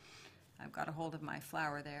good. I've got a hold of my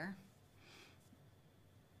flower there.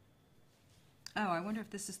 Oh, I wonder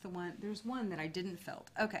if this is the one. There's one that I didn't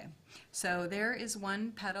felt. Okay, so there is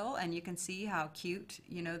one petal, and you can see how cute,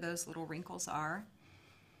 you know, those little wrinkles are.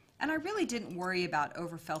 And I really didn't worry about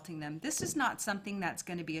overfelting them. This is not something that's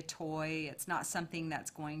going to be a toy. It's not something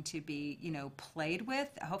that's going to be, you know, played with.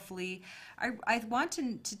 Hopefully, I want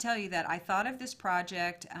to tell you that I thought of this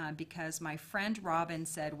project because my friend Robin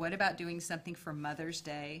said, what about doing something for Mother's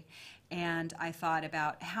Day? And I thought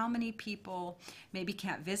about how many people maybe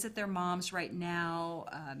can't visit their moms right now,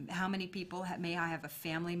 how many people may I have a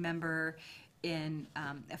family member in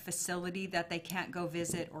a facility that they can't go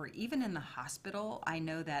visit, or even in the hospital. I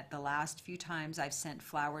know that the last few times I've sent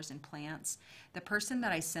flowers and plants, the person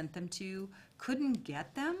that I sent them to couldn't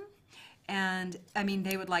get them. And I mean,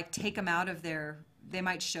 they would like take them out of their, they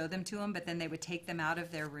might show them to them, but then they would take them out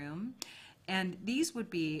of their room. And these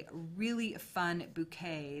would be a really fun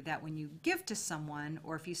bouquet that when you give to someone,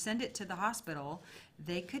 or if you send it to the hospital,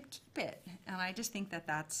 they could keep it. And I just think that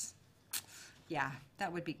that's, yeah,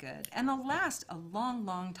 that would be good. And they'll last a long,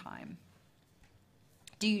 long time.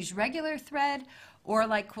 Do you use regular thread or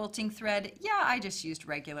like quilting thread? Yeah, I just used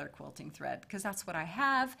regular quilting thread because that's what I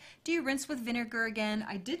have. Do you rinse with vinegar again?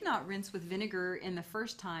 I did not rinse with vinegar in the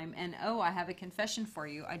first time. And oh, I have a confession for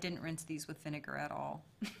you. I didn't rinse these with vinegar at all.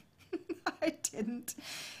 I didn't.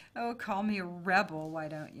 Oh, call me a rebel, why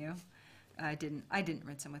don't you? I didn't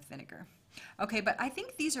rinse them with vinegar. Okay, but I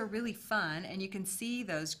think these are really fun, and you can see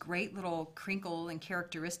those great little crinkle and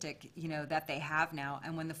characteristic, you know, that they have now.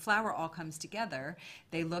 And when the flower all comes together,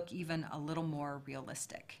 they look even a little more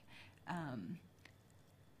realistic.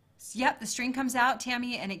 Yep, the string comes out,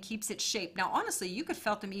 Tammy, and it keeps its shape. Now, honestly, you could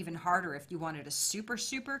felt them even harder if you wanted a super,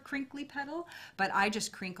 super crinkly petal, but I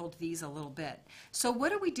just crinkled these a little bit. So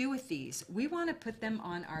what do we do with these? We want to put them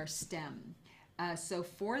on our stem. So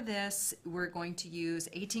for this, we're going to use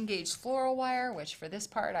 18 gauge floral wire, which for this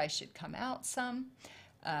part I should come out some.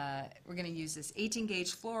 We're going to use this 18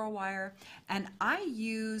 gauge floral wire, and I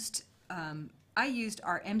used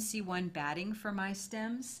our MC1 batting for my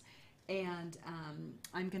stems, and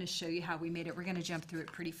I'm going to show you how we made it. We're going to jump through it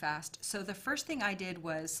pretty fast. So the first thing I did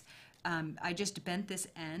was I just bent this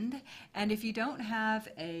end, and if you don't have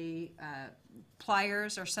a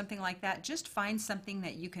pliers or something like that, just find something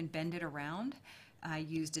that you can bend it around. I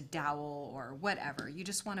used a dowel or whatever. You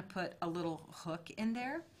just want to put a little hook in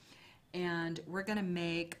there, and we're going to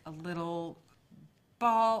make a little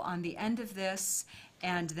ball on the end of this,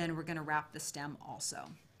 and then we're going to wrap the stem also.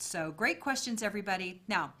 So great questions, everybody.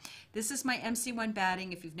 Now, this is my MC1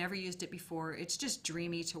 batting. If you've never used it before, it's just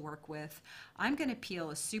dreamy to work with. I'm going to peel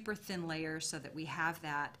a super thin layer so that we have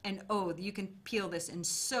that. And oh, you can peel this in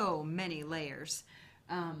so many layers.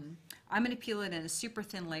 I'm going to peel it in a super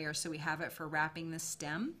thin layer so we have it for wrapping the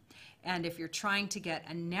stem. And if you're trying to get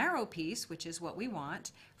a narrow piece, which is what we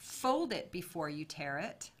want, fold it before you tear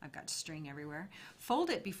it. I've got string everywhere. Fold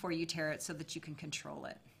it before you tear it so that you can control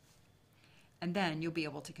it. And then you'll be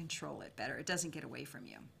able to control it better. It doesn't get away from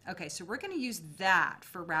you. Okay, so we're going to use that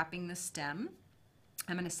for wrapping the stem.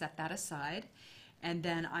 I'm going to set that aside. And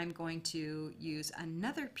then I'm going to use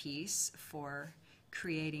another piece for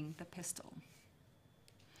creating the pistil.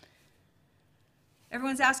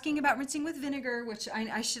 Everyone's asking about rinsing with vinegar, which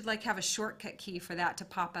I should have a shortcut key for that to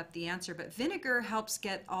pop up the answer. But vinegar helps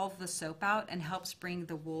get all the soap out and helps bring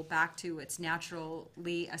the wool back to its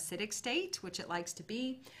naturally acidic state, which it likes to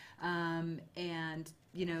be. And,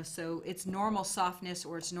 you know, so its normal softness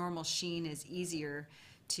or its normal sheen is easier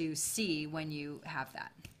to see when you have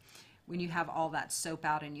that. When you have all that soap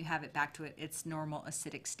out and you have it back to its normal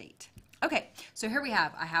acidic state. Okay, so here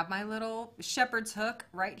I have my little shepherd's hook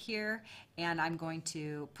right here, and I'm going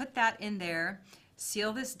to put that in there,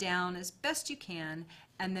 seal this down as best you can,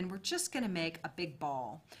 and then we're just going to make a big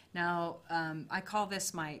ball. Now, I call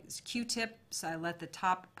this my Q-tip, so I let the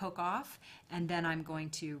top poke off, and then I'm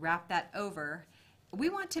going to wrap that over. We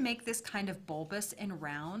want to make this kind of bulbous and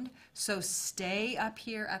round, so stay up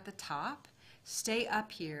here at the top, stay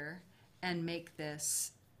up here, and make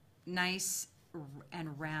this nice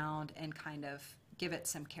and round and kind of give it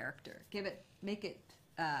some character. Make it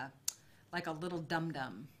like a little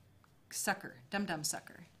dum-dum sucker, dum-dum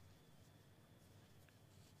sucker.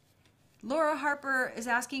 Laura Harper is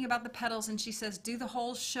asking about the petals, and she says, do the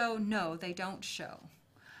holes show? No, they don't show.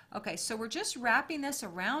 Okay, so we're just wrapping this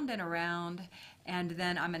around and around, and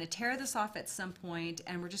then I'm going to tear this off at some point,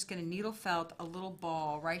 and we're just going to needle felt a little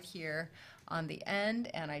ball right here on the end.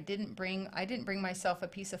 And I didn't bring myself a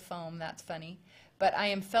piece of foam. That's funny, but I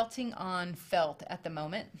am felting on felt at the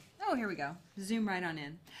moment. Oh, here we go. Zoom right on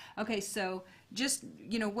in. Okay, so just,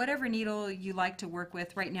 you know, whatever needle you like to work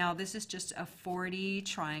with. Right now, this is just a 40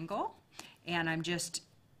 triangle, and I'm just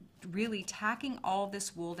really tacking all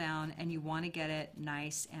this wool down, and you want to get it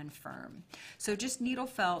nice and firm. So just needle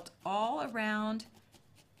felt all around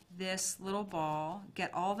this little ball,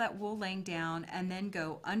 get all that wool laying down, and then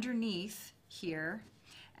go underneath here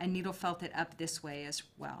and needle felt it up this way as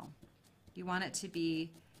well. You want it to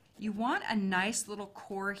be, you want a nice little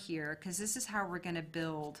core here, because this is how we're going to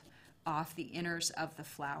build off the inners of the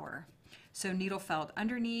flower. So needle felt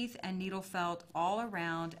underneath and needle felt all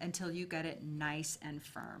around until you get it nice and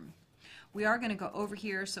firm. We are going to go over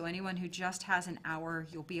here, so anyone who just has an hour,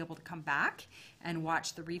 you'll be able to come back and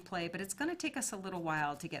watch the replay, but it's going to take us a little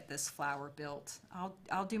while to get this flower built.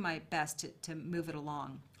 I'll do my best to move it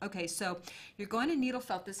along. Okay, so you're going to needle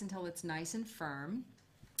felt this until it's nice and firm,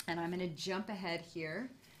 and I'm going to jump ahead here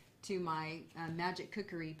to my magic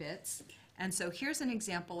cookery bits. And so here's an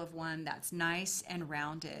example of one that's nice and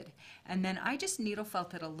rounded. And then I just needle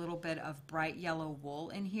felted a little bit of bright yellow wool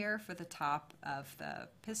in here for the top of the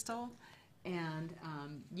pistil. And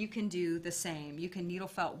you can do the same. You can needle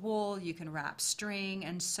felt wool, you can wrap string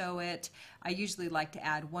and sew it. I usually like to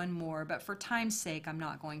add one more, but for time's sake, I'm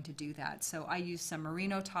not going to do that. So I use some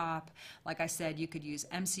merino top. Like I said, you could use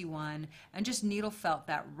MC1 and just needle felt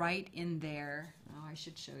that right in there. Oh, I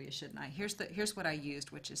should show you, shouldn't I? Here's what I used,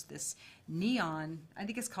 which is this neon, I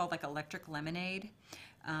think it's called like electric lemonade.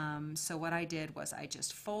 So what I did was I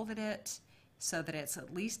just folded it so that it's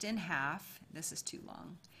at least in half. This is too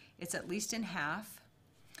long. It's at least in half,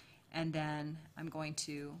 and then I'm going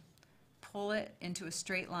to pull it into a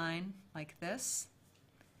straight line like this.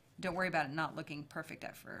 Don't worry about it not looking perfect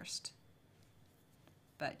at first,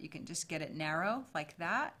 but you can just get it narrow like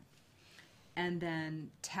that, and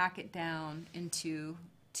then tack it down into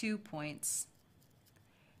 2 points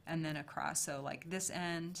and then across. So like this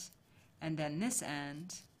end and then this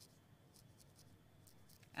end,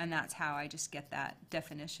 and that's how I just get that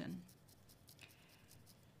definition.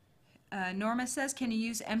 Norma says, can you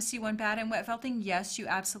use MC1 bat and wet felting? Yes, you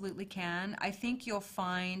absolutely can. I think you'll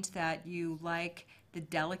find that you like the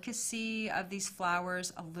delicacy of these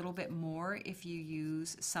flowers a little bit more if you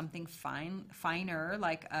use something finer,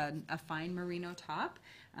 like a fine merino top.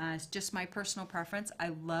 It's just my personal preference. I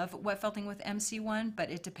love wet felting with MC1,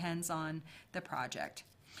 but it depends on the project.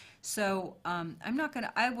 So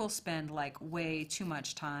I will spend like way too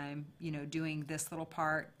much time, you know, doing this little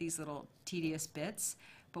part, these little tedious bits.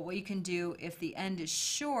 But what you can do, if the end is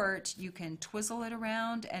short, you can twizzle it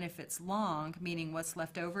around, and if it's long, meaning what's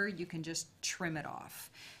left over, you can just trim it off.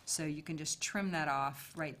 So you can just trim that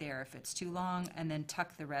off right there if it's too long, and then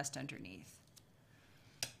tuck the rest underneath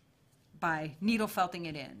by needle felting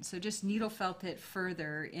it in. So just needle felt it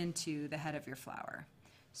further into the head of your flower.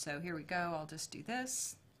 So here we go. I'll just do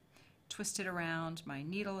this, twist it around my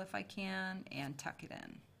needle if I can, and tuck it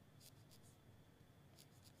in.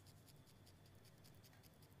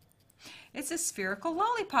 It's a spherical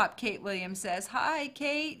lollipop, Kate Williams says. Hi,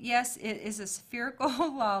 Kate. Yes, it is a spherical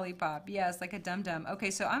lollipop. Yes, like a dum-dum. Okay,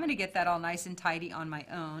 so I'm going to get that all nice and tidy on my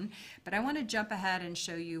own, but I want to jump ahead and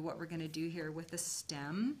show you what we're going to do here with the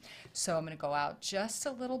stem. So I'm going to go out just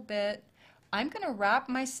a little bit. I'm going to wrap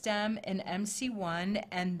my stem in MC1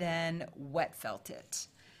 and then wet felt it.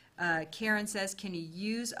 Karen says, can you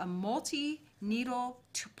use a multi-needle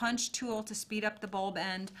punch tool to speed up the bulb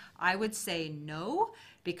end? I would say no,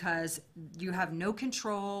 because you have no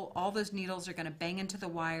control. All those needles are going to bang into the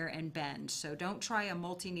wire and bend. So don't try a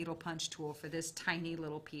multi-needle punch tool for this tiny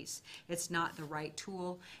little piece. It's not the right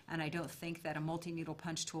tool, and I don't think that a multi-needle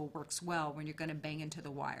punch tool works well when you're going to bang into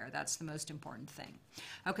the wire. That's the most important thing.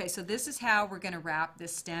 Okay, so this is how we're going to wrap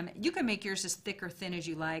this stem. You can make yours as thick or thin as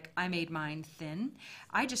you like. I made mine thin.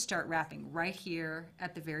 I just start wrapping right here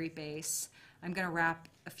at the very base. I'm going to wrap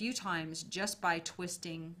a few times just by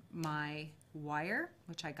twisting my wire,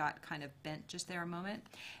 which I got kind of bent just there a moment,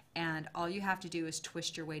 and all you have to do is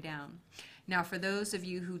twist your way down. Now, for those of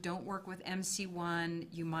you who don't work with MC1,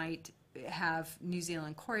 you might have New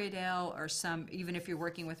Zealand Corriedale, or some, even if you're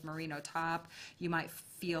working with Merino top, you might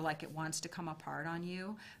feel like it wants to come apart on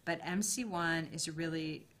you, but MC1 is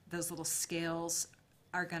really, those little scales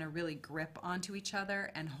are going to really grip onto each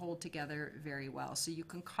other and hold together very well. So you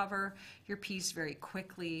can cover your piece very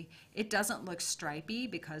quickly. It doesn't look stripy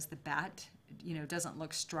because the bat, doesn't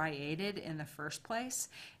look striated in the first place.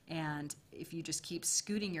 And if you just keep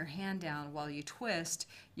scooting your hand down while you twist,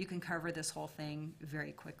 you can cover this whole thing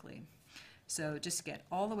very quickly. So just get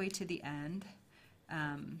all the way to the end.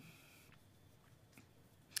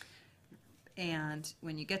 And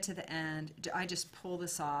when you get to the end, I just pull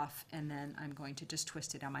this off, and then I'm going to just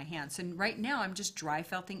twist it on my hand. So right now I'm just dry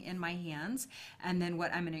felting in my hands, and then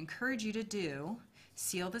what I'm going to encourage you to do,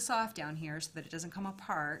 seal this off down here so that it doesn't come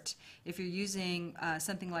apart. If you're using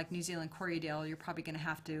something like New Zealand Corriedale, you're probably going to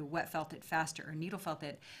have to wet felt it faster or needle felt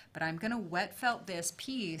it, but I'm going to wet felt this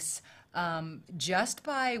piece just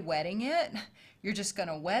by wetting it. You're just going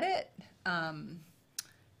to wet it.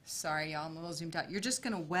 Sorry, y'all, I'm a little zoomed out. You're just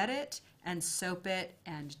going to wet it and soap it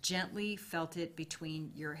and gently felt it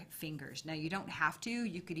between your fingers. Now, you don't have to.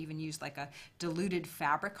 You could even use like a diluted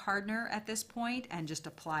fabric hardener at this point and just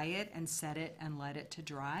apply it and set it and let it to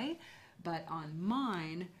dry. But on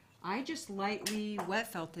mine, I just lightly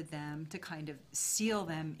wet felted them to kind of seal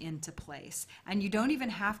them into place. And you don't even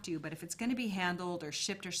have to, but if it's going to be handled or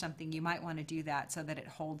shipped or something, you might want to do that so that it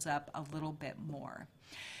holds up a little bit more.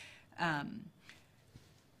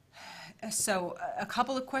 So a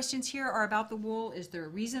couple of questions here are about the wool. Is there a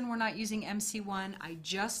reason we're not using MC1?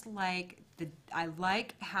 I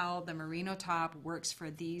like how the merino top works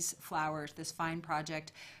for these flowers, this fine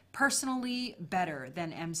project, personally better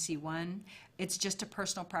than MC1. It's just a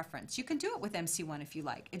personal preference. You can do it with MC1 if you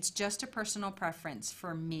like. It's just a personal preference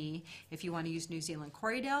for me. If you want to use New Zealand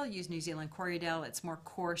Corriedale, use New Zealand Corriedale. It's more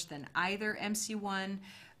coarse than either MC1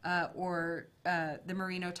 or the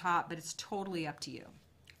merino top, but it's totally up to you.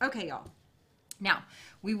 Okay, y'all. Now,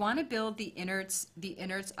 we want to build the innards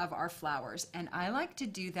of our flowers, and I like to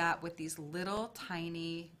do that with these little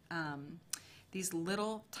tiny,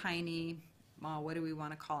 what do we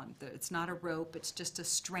want to call them? It's not a rope, it's just a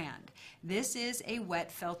strand. This is a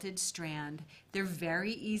wet felted strand. They're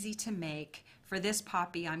very easy to make. For this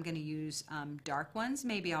poppy, I'm going to use dark ones.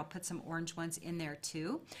 Maybe I'll put some orange ones in there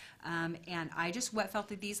too. And I just wet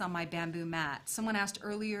felted these on my bamboo mat. Someone asked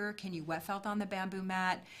earlier, can you wet felt on the bamboo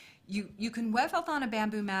mat? You can wet felt on a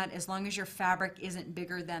bamboo mat as long as your fabric isn't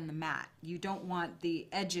bigger than the mat. You don't want the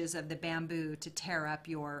edges of the bamboo to tear up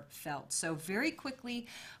your felt. So very quickly,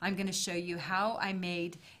 I'm going to show you how I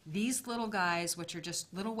made these little guys, which are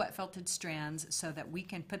just little wet felted strands, so that we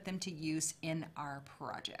can put them to use in our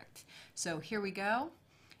project. So here we go.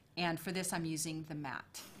 And for this, I'm using the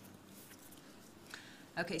mat.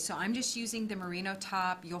 Okay, so I'm just using the merino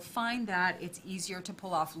top. You'll find that it's easier to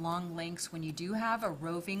pull off long lengths when you do have a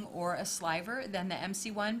roving or a sliver than the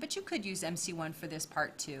MC1, but you could use MC1 for this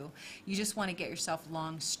part too. You just want to get yourself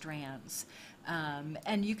long strands.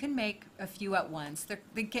 And you can make a few at once.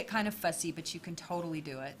 They get kind of fussy, but you can totally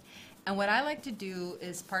do it. And what I like to do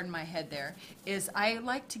is, pardon my head there, is I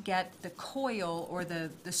like to get the coil or the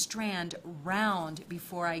strand round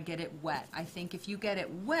before I get it wet. I think if you get it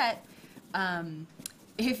wet,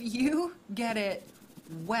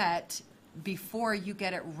 before you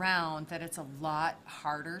get it round, that it's a lot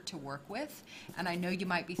harder to work with. And I know you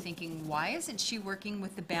might be thinking, why isn't she working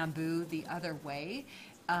with the bamboo the other way?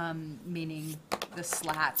 Meaning the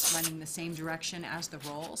slats running the same direction as the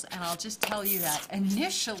rolls. And I'll just tell you that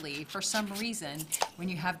initially, for some reason, when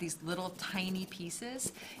you have these little tiny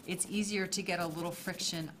pieces, it's easier to get a little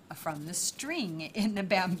friction from the string in the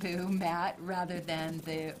bamboo mat rather than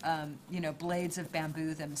the blades of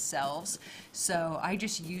bamboo themselves. So I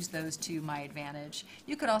just use those to my advantage.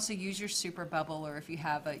 You could also use your super bubble, or if you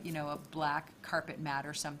have a black carpet mat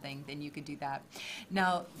or something, then you could do that.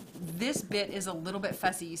 Now this bit is a little bit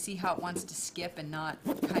fussy. You see how it wants to skip and not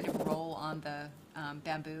kind of roll on the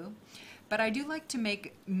bamboo? But I do like to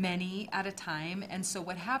make many at a time, and so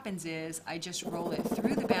what happens is I just roll it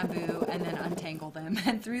through the bamboo and then untangle them,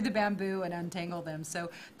 and through the bamboo and untangle them. So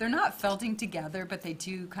they're not felting together, but they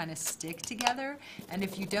do kind of stick together, and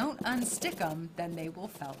if you don't unstick them, then they will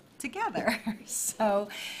felt together. So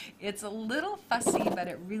it's a little fussy, but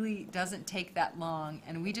it really doesn't take that long,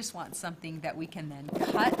 and we just want something that we can then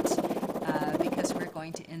cut because we're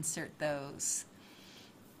going to insert those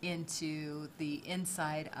into the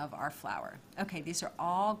inside of our flower. Okay, these are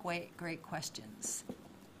all great questions.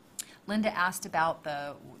 Linda asked about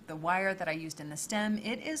the wire that I used in the stem.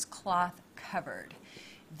 It is cloth covered.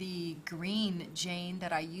 The green Jane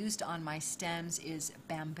that I used on my stems is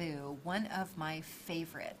bamboo, one of my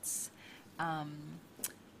favorites.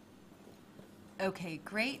 Okay,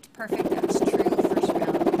 great, perfect, that's true, first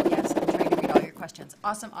round. Yes, I'm trying to read all your questions.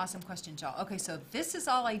 Awesome questions, y'all. Okay, so this is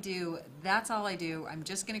all I do. That's all I do. I'm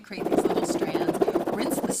just going to create these little strands.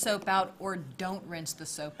 Rinse the soap out or don't rinse the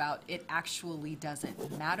soap out. It actually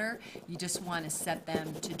doesn't matter. You just want to set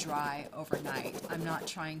them to dry overnight. I'm not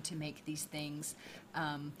trying to make these things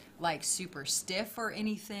like super stiff or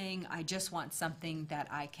anything. I just want something that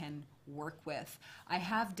I can work with. I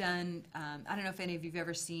have done, I don't know if any of you've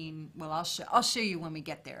ever seen, well, I'll show you when we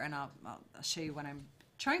get there, and I'll show you what I'm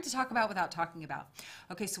trying to talk about without talking about.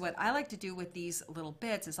 Okay, so what I like to do with these little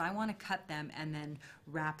bits is I want to cut them and then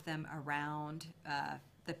wrap them around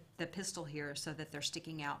the pistil here so that they're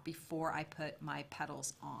sticking out before I put my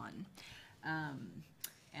petals on.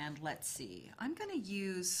 And let's see, I'm going to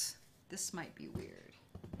use, this might be weird.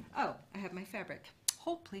 Oh, I have my fabric.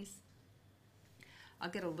 Hold, please. I'll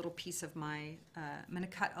get a little piece of my, I'm going to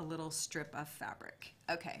cut a little strip of fabric.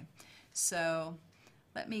 Okay, so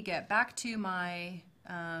let me get back to my,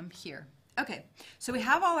 here. Okay, so we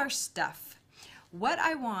have all our stuff. What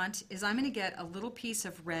I want is I'm going to get a little piece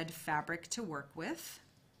of red fabric to work with,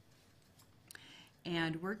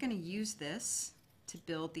 and we're going to use this to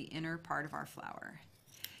build the inner part of our flower.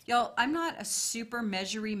 Y'all, I'm not a super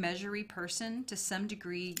measury person. To some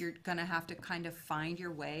degree, you're gonna have to kind of find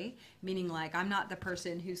your way, meaning like I'm not the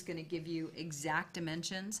person who's gonna give you exact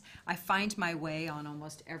dimensions. I find my way on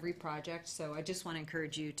almost every project, so I just want to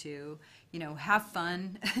encourage you to, have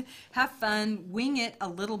fun, wing it a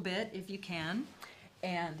little bit if you can.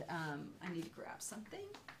 And I need to grab something.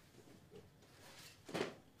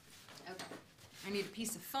 Okay. I need a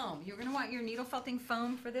piece of foam. You're going to want your needle felting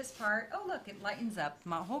foam for this part. Oh, look, it lightens up.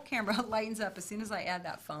 My whole camera lightens up as soon as I add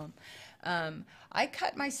that foam. I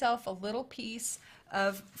cut myself a little piece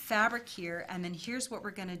of fabric here, and then here's what we're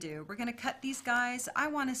going to do. We're going to cut these guys. I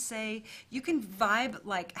want to say you can vibe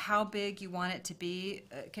like how big you want it to be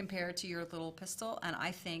compared to your little pistil, and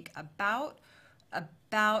I think about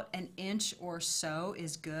an inch or so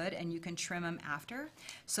is good, and you can trim them after.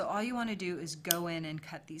 So all you want to do is go in and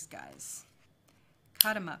cut these guys.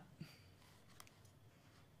 Cut them up.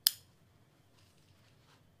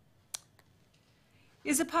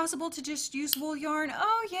 Is it possible to just use wool yarn?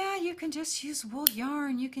 Oh yeah, you can just use wool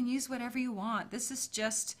yarn. You can use whatever you want. This is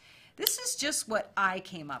just what I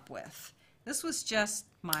came up with. This was just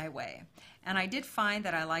my way. And I did find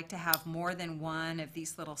that I like to have more than one of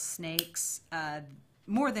these little snakes,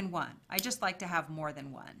 more than one. I just like to have more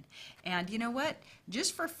than one. And you know what?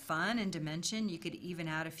 Just for fun and dimension, you could even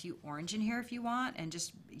add a few orange in here if you want and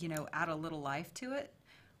just, add a little life to it.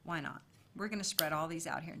 Why not? We're going to spread all these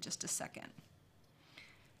out here in just a second.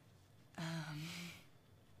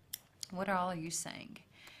 What all are you saying?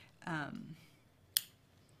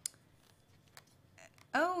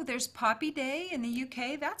 Oh, there's Poppy Day in the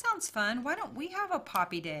UK. That sounds fun. Why don't we have a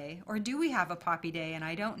Poppy Day? Or do we have a Poppy Day and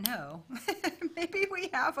I don't know? Maybe we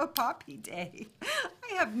have a Poppy Day. I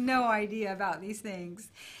I have no idea about these things.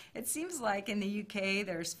 It seems like in the UK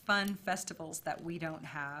there's fun festivals that we don't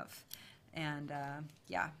have. And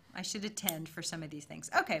yeah, I should attend for some of these things.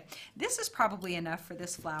 Okay, this is probably enough for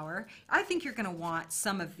this flower. I think you're going to want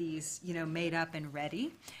some of these, you know, made up and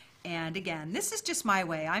ready. And again, this is just my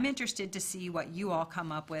way. I'm interested to see what you all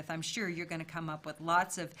come up with. I'm sure you're going to come up with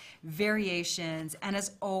lots of variations. And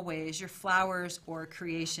as always, your flowers or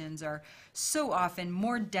creations are so often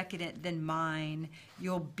more decadent than mine.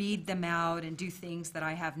 You'll bead them out and do things that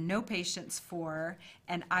I have no patience for.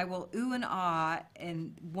 And I will ooh and ah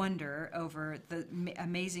and wonder over the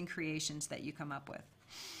amazing creations that you come up with.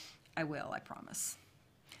 I will, I promise.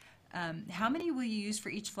 How many will you use for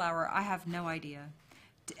each flower? I have no idea.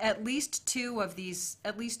 At least two of these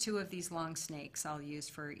long snakes I'll use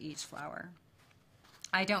for each flower.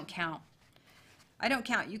 I don't count. I don't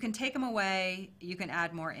count. You can take them away. You can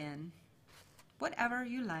add more in. Whatever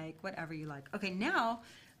you like, whatever you like. Okay, now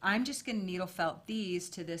I'm just going to needle felt these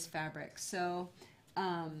to this fabric. So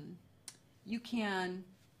you can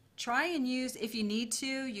try and use, if you need to,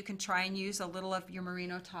 you can try and use a little of your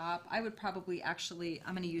merino top. I would probably actually,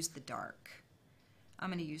 I'm going to use the dark. I'm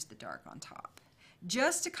going to use the dark on top,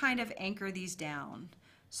 just to kind of anchor these down.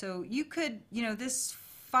 So you could, you know, this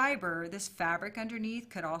fiber, this fabric underneath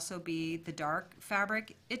could also be the dark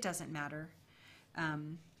fabric. It doesn't matter.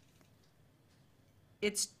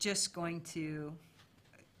 It's just going to,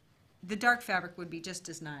 the dark fabric would be just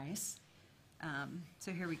as nice.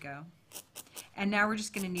 So here we go. And now we're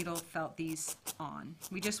just going to needle felt these on.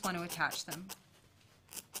 We just want to attach them.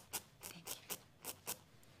 Thank you.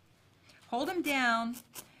 Hold them down.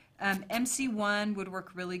 MC1 would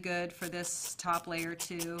work really good for this top layer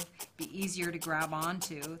too. Be easier to grab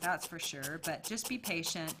onto, that's for sure, but just be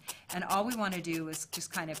patient. And all we want to do is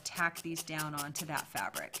just kind of tack these down onto that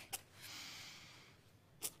fabric.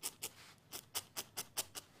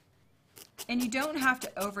 And you don't have to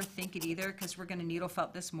overthink it either, because we're going to needle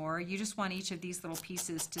felt this more. You just want each of these little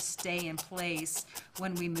pieces to stay in place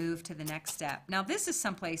when we move to the next step. Now this is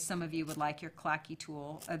someplace some of you would like your clacky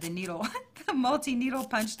tool, the needle, the multi-needle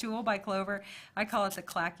punch tool by Clover. I call it the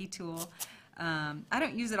clacky tool. I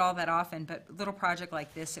don't use it all that often, but a little project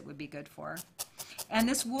like this it would be good for. And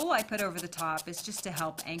this wool I put over the top is just to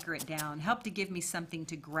help anchor it down, help to give me something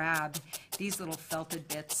to grab these little felted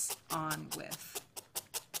bits on with.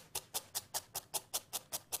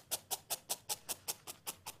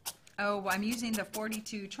 Oh, I'm using the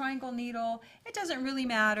 42 triangle needle. It doesn't really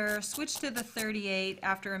matter. Switch to the 38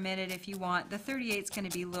 after a minute if you want. The 38 is going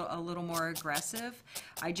to be a little more aggressive.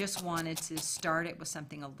 I just wanted to start it with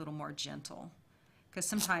something a little more gentle, because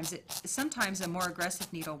sometimes a more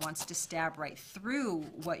aggressive needle wants to stab right through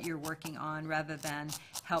what you're working on rather than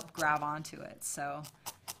help grab onto it. So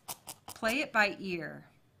play it by ear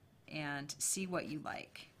and see what you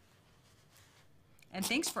like. And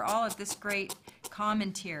thanks for all of this great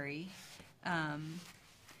commentary.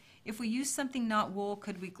 If we use something not wool,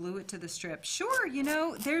 could we glue it to the strip? Sure, you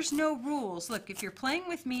know, there's no rules. Look, if you're playing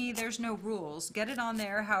with me, there's no rules. Get it on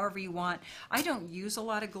there however you want. I don't use a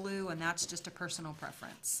lot of glue, and that's just a personal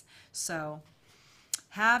preference. So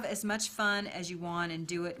have as much fun as you want and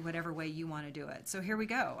do it whatever way you want to do it. So here we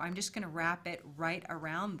go. I'm just going to wrap it right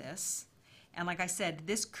around this. And like I said,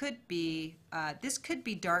 this could be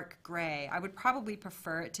dark gray. I would probably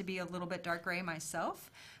prefer it to be a little bit dark gray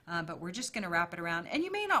myself, but we're just going to wrap it around. And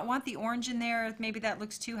you may not want the orange in there. Maybe that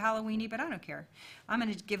looks too Halloween-y, but I don't care. I'm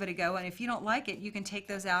going to give it a go, and if you don't like it, you can take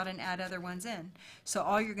those out and add other ones in. So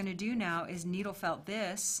all you're going to do now is needle felt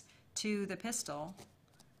this to the pistil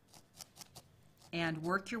and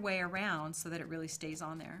work your way around so that it really stays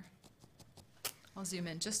on there. I'll zoom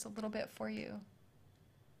in just a little bit for you.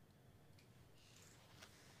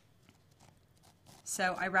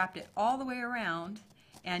 So I wrapped it all the way around,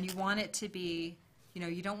 and you want it to be, you know,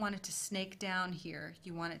 you don't want it to snake down here.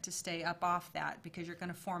 You want it to stay up off that, because you're going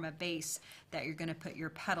to form a base that you're going to put your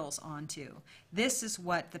petals onto. This is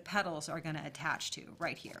what the petals are going to attach to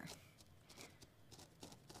right here.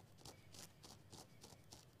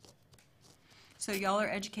 So y'all are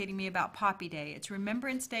educating me about Poppy Day. It's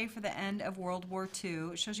Remembrance Day for the end of World War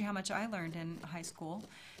II. It shows you how much I learned in high school.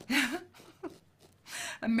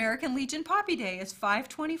 American Legion Poppy Day is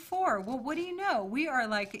 5/24. Well, what do you know? We are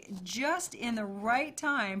like just in the right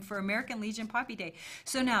time for American Legion Poppy Day.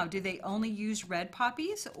 So now, do they only use red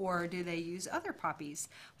poppies, or do they use other poppies?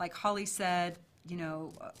 Like Holly said, you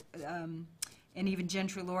know, and even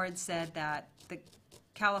Gentry Lord said that the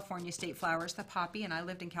California state flower is the poppy, and I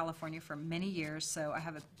lived in California for many years, so I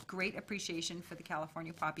have a great appreciation for the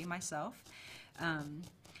California poppy myself.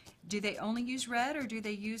 Do they only use red, or do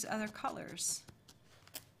they use other colors?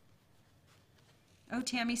 Oh,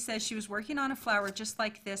 Tammy says she was working on a flower just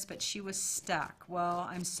like this, but she was stuck. Well,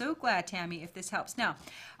 I'm so glad, Tammy, if this helps. Now,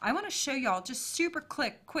 I want to show y'all just super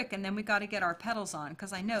quick, and then we got to get our petals on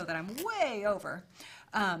because I know that I'm way over.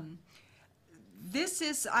 I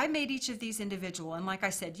made each of these individual, and like I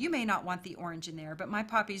said, you may not want the orange in there, but my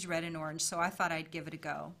poppy's red and orange, so I thought I'd give it a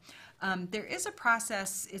go. There is a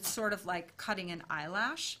process, it's sort of like cutting an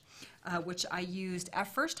eyelash, which I used at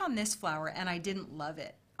first on this flower, and I didn't love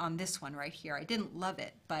it. On this one right here, I didn't love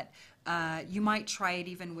it, but you might try it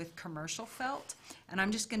even with commercial felt, and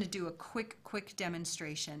I'm just going to do a quick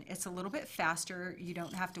demonstration. It's a little bit faster. You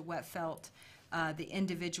don't have to wet felt the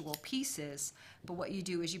individual pieces, but what you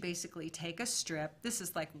do is you basically take a strip. This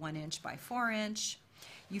is like 1 inch by 4 inch.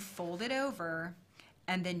 You fold it over,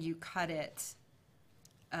 and then you cut it.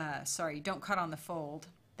 Sorry, don't cut on the fold.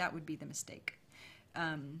 That would be the mistake.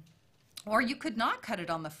 Or you could not cut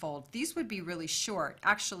it on the fold. These would be really short.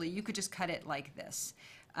 Actually, you could just cut it like this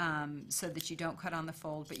so that you don't cut on the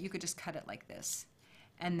fold, but you could just cut it like this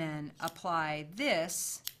and then apply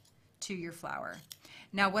this to your flower.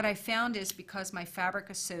 Now what I found is because my fabric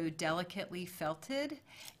is so delicately felted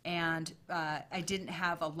and I didn't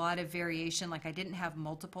have a lot of variation, like I didn't have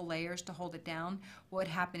multiple layers to hold it down, what would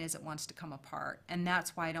happen is it wants to come apart. And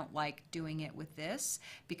that's why I don't like doing it with this,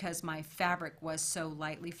 because my fabric was so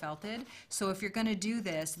lightly felted. So if you're going to do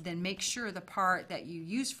this, then make sure the part that you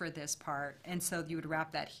use for this part, and so you would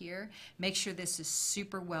wrap that here, make sure this is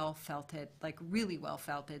super well felted, like really well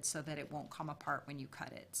felted, so that it won't come apart when you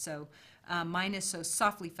cut it. So mine is so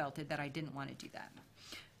softly felted that I didn't want to do that.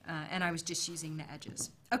 And I was just using the edges.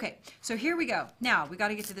 Okay, so here we go. Now we got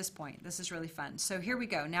to get to this point. This is really fun. So here we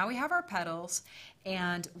go. Now we have our petals,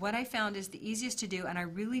 and what I found is the easiest to do, and I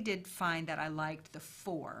really did find that I liked the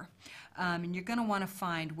 4. And you're going to want to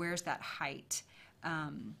find where's that height,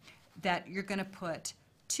 that you're going to put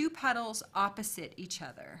 2 petals opposite each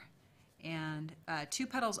other, and 2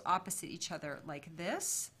 petals opposite each other like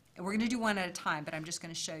this. And we're going to do one at a time, but I'm just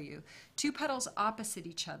going to show you. 2 petals opposite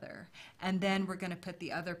each other, and then we're going to put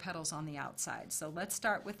the other petals on the outside. So let's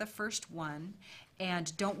start with the first one,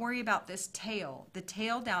 and don't worry about this tail. The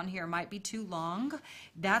tail down here might be too long.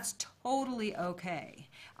 That's totally okay.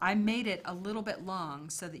 I made it a little bit long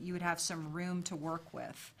so that you would have some room to work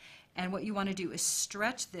with. And what you want to do is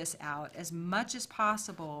stretch this out as much as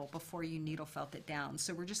possible before you needle felt it down.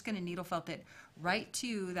 So we're just going to needle felt it right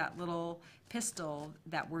to that little pistil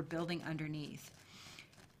that we're building underneath.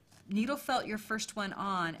 Needle felt your first one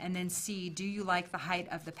on and then see, do you like the height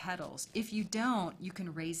of the petals? If you don't, you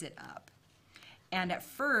can raise it up. And at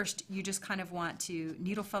first, you just kind of want to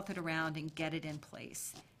needle felt it around and get it in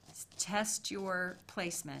place. Test your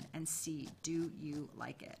placement and see, do you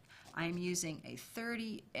like it? I'm using a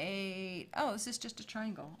 38. Oh, this is just a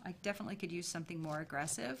triangle. I definitely could use something more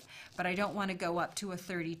aggressive, but I don't want to go up to a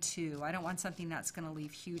 32. I don't want something that's going to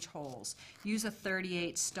leave huge holes. Use a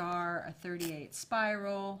 38 star, a 38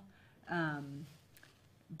 spiral,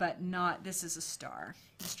 but not, this is a star.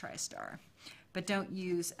 Let's try a star. But don't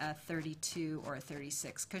use a 32 or a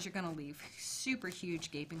 36 because you're going to leave super huge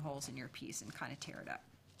gaping holes in your piece and kind of tear it up.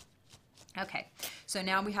 Okay, so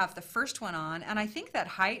now we have the first one on, and I think that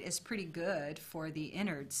height is pretty good for the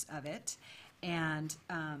innards of it. And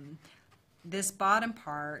this bottom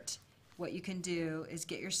part, what you can do is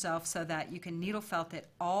get yourself so that you can needle felt it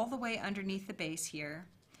all the way underneath the base here,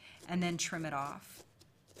 and then trim it off.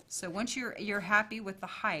 So once you're happy with the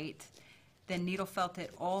height, then needle felt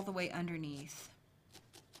it all the way underneath.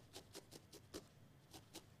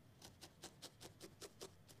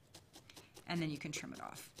 And then you can trim it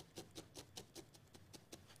off.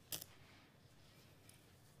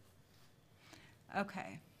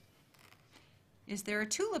 Okay. Is there a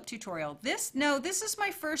tulip tutorial? No, this is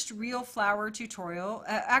my first real flower tutorial.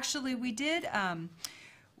 Actually, we did a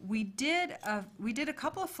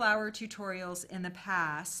couple of flower tutorials in the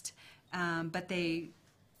past, but they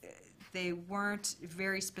weren't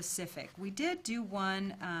very specific. We did do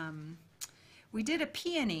one. We did a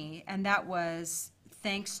peony, and that was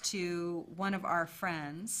thanks to one of our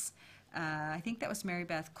friends. I think that was Mary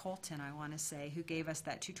Beth Colton, I want to say, who gave us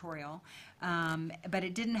that tutorial, but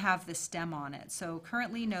it didn't have the stem on it. So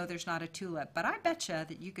currently, no, there's not a tulip, but I betcha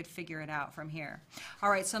that you could figure it out from here. All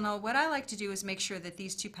right, so now what I like to do is make sure that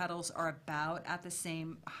these 2 petals are about at the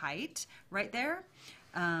same height right there,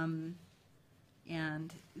 and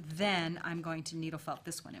then I'm going to needle felt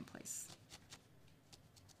this one in place.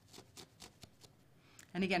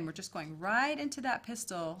 And again, we're just going right into that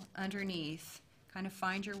pistil underneath. Kind of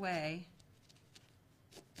find your way.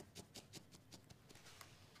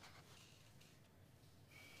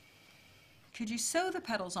 could you sew the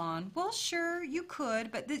petals on? Well, sure, you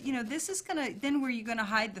could, but this is then where you're gonna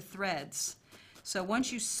hide the threads. So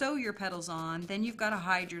once you sew your petals on, then you've got to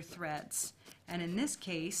hide your threads. And in this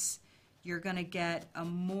case, you're gonna get a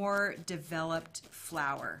more developed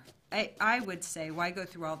flower. I would say, why go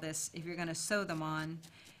through all this if you're gonna sew them on?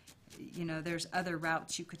 There's other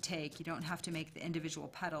routes you could take. You don't have to make the individual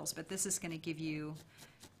petals, but this is gonna give you,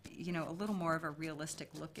 a little more of a realistic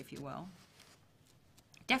look, if you will.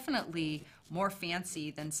 Definitely more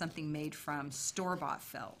fancy than something made from store-bought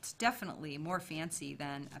felt. Definitely more fancy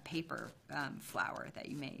than a paper flower that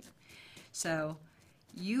you made. So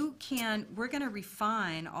we're going to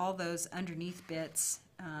refine all those underneath bits.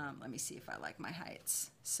 Let me see if I like my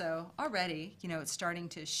heights. So already, it's starting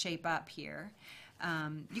to shape up here.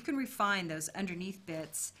 You can refine those underneath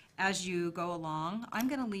bits as you go along. I'm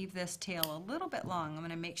going to leave this tail a little bit long. I'm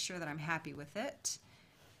going to make sure that I'm happy with it.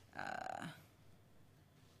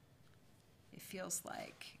 It feels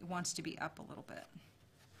like it wants to be up a little bit.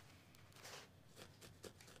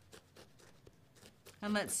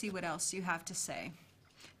 And let's see what else you have to say.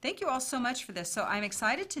 Thank you all so much for this. So I'm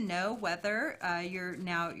excited to know whether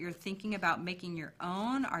you're thinking about making your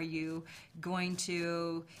own. Are you going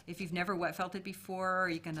to, if you've never wet felted before, are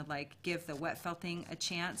you going to give the wet felting a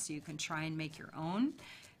chance so you can try and make your own?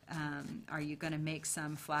 Are you going to make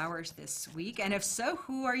some flowers this week? And if so,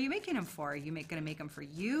 who are you making them for? Are you going to make them for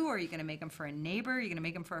you? Or are you going to make them for a neighbor? Are you going to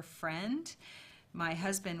make them for a friend? My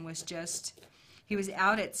husband was he was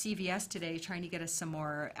out at CVS today trying to get us some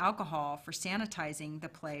more alcohol for sanitizing the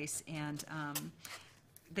place. And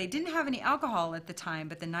they didn't have any alcohol at the time,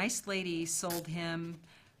 but the nice lady sold him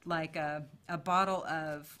a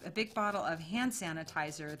big bottle of hand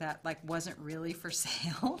sanitizer that wasn't really for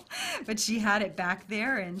sale, but she had it back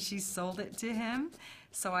there and she sold it to him.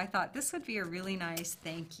 So I thought this would be a really nice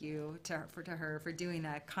thank you to her for doing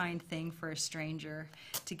that kind thing for a stranger,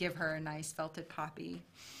 to give her a nice felted poppy.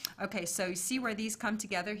 Okay, so you see where these come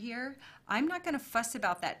together here? I'm not going to fuss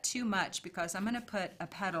about that too much because I'm going to put a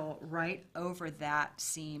petal right over that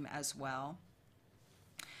seam as well.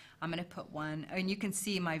 I'm going to put one, and you can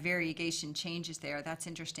see my variegation changes there. That's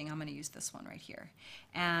interesting. I'm going to use this one right here.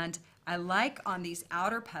 And I like on these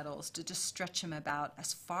outer petals to just stretch them about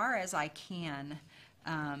as far as I can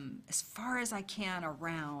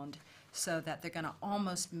around, so that they're going to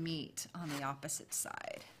almost meet on the opposite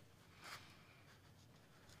side.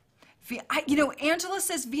 Angela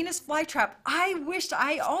says Venus flytrap.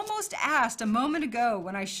 I almost asked a moment ago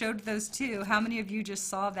when I showed those two, how many of you just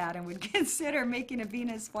saw that and would consider making a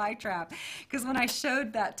Venus flytrap? Because when I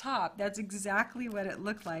showed that top, that's exactly what it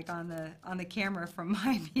looked like on the camera from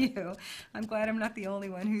my view. I'm glad I'm not the only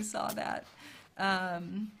one who saw that.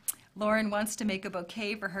 Lauren wants to make a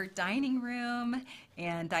bouquet for her dining room,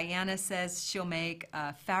 and Diana says she'll make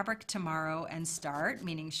fabric tomorrow and start,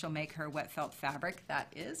 meaning she'll make her wet felt fabric. That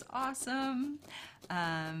is awesome.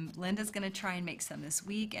 Linda's going to try and make some this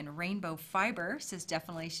week, and Rainbow Fiber says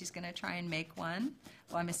definitely she's going to try and make one.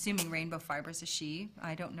 Well, I'm assuming Rainbow Fiber is a she.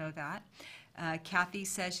 I don't know that. Kathy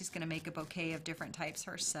says she's going to make a bouquet of different types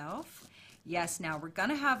herself. Yes, now we're going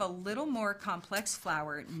to have a little more complex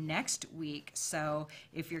flower next week, so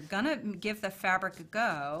if you're going to give the fabric a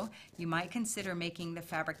go, you might consider making the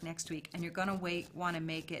fabric next week, and you're going to want to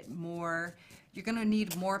make it more, you're going to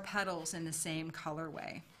need more petals in the same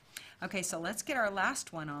colorway. Okay, so let's get our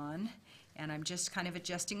last one on, and I'm just kind of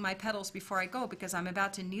adjusting my petals before I go because I'm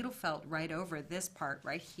about to needle felt right over this part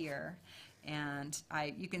right here, and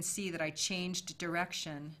you can see that I changed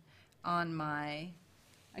direction on my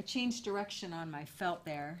felt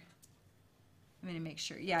there. I'm going to make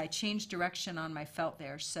sure. Yeah, I changed direction on my felt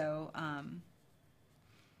there, so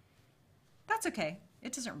that's okay.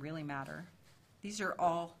 It doesn't really matter. These are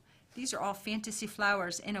all fantasy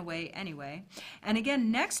flowers in a way anyway. And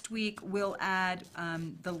again, next week we'll add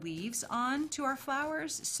the leaves on to our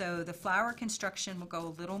flowers, so the flower construction will go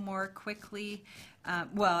a little more quickly.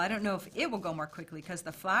 Well, I don't know if it will go more quickly because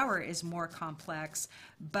the flower is more complex,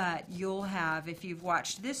 but you'll have, if you've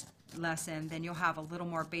watched this lesson, then you'll have a little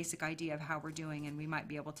more basic idea of how we're doing, and we might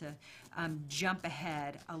be able to jump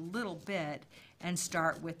ahead a little bit and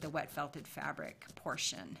start with the wet felted fabric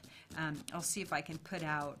portion. I'll see if I can put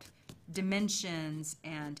out dimensions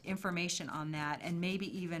and information on that, and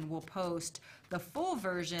maybe even we'll post the full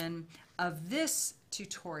version of this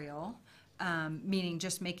tutorial, meaning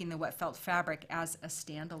just making the wet felt fabric as a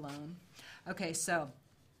standalone. Okay, so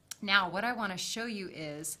now what I want to show you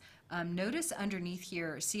is notice underneath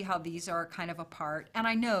here, see how these are kind of apart, and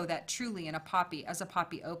I know that truly in a poppy, as a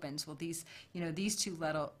poppy opens, well, these two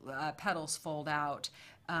little petals fold out,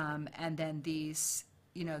 and then these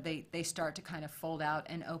you know, they start to kind of fold out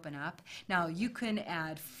and open up. Now you can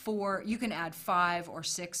add 5 or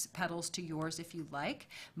 6 petals to yours if you like.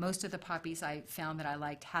 Most of the poppies I found that I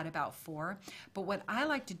liked had about 4. But what I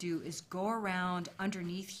like to do is go around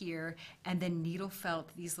underneath here and then needle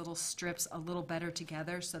felt these little strips a little better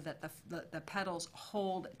together so that the petals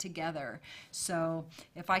hold together. So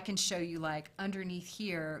if I can show you, like underneath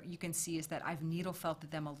here, you can see is that I've needle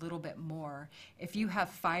felted them a little bit more. If you have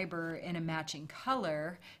fiber in a matching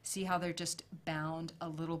color, see how they're just bound a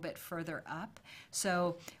little bit further up.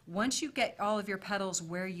 So once you get all of your petals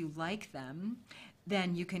where you like them,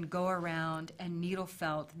 then you can go around and needle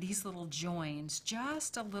felt these little joins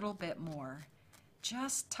just a little bit more.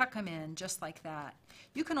 Just tuck them in just like that.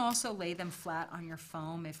 You can also lay them flat on your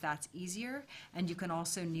foam if that's easier, and you can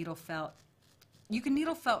also needle felt. You can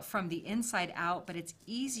needle felt from the inside out, but it's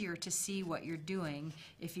easier to see what you're doing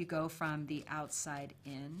if you go from the outside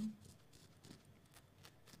in.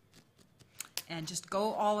 And just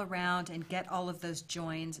go all around and get all of those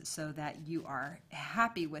joins so that you are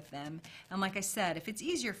happy with them. And like I said, if it's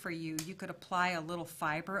easier for you, you could apply a little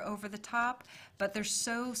fiber over the top, but they're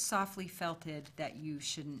so softly felted that you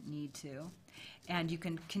shouldn't need to. And you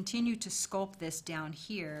can continue to sculpt this down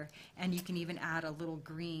here, and you can even add a little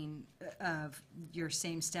green of your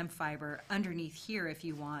same stem fiber underneath here if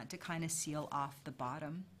you want to kind of seal off the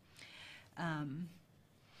bottom.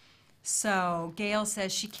 So Gail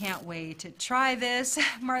says she can't wait to try this.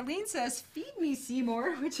 Marlene says, feed me,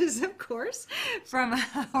 Seymour, which is, of course, from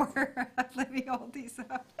our, let me hold these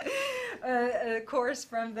up, of course,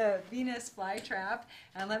 from the Venus flytrap.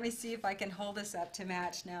 And let me see if I can hold this up to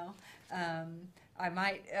match now. I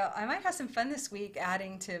might have some fun this week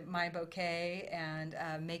adding to my bouquet and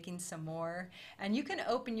making some more. And you can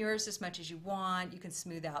open yours as much as you want. You can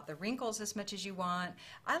smooth out the wrinkles as much as you want.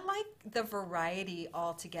 I like the variety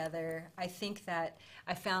altogether. I think that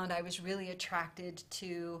I found I was really attracted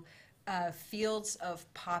to fields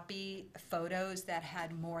of poppy photos that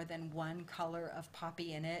had more than one color of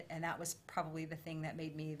poppy in it, and that was probably the thing that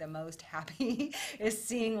made me the most happy is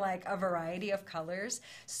seeing like a variety of colors.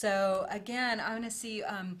 So again, I want to see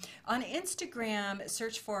on Instagram,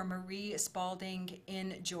 search for Marie Spalding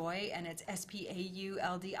in Joy, and it's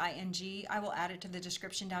Spaulding. I will add it to the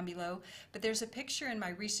description down below, but there's a picture in my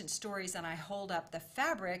recent stories, and I hold up the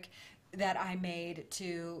fabric that I made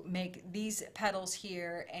to make these petals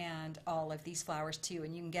here and all of these flowers too,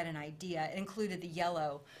 and you can get an idea. It included the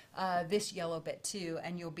yellow, this yellow bit too,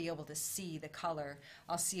 and you'll be able to see the color.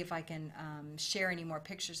 I'll see if I can share any more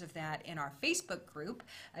pictures of that in our Facebook group,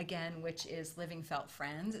 again, which is Living Felt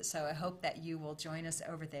Friends, so I hope that you will join us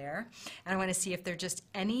over there. And I want to see if there are just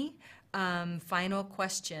any final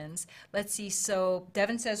questions. Let's see. So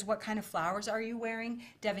Devin says, what kind of flowers are you wearing?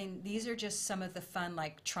 Devin, these are just some of the fun,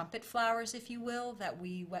 like trumpet flowers, if you will, that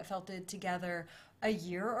we wet felted together a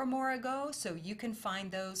year or more ago. So you can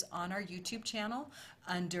find those on our YouTube channel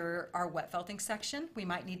under our wet felting section. We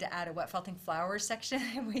might need to add a wet felting flowers section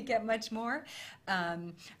if we get much more.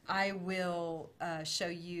 I will show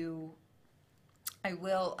you. I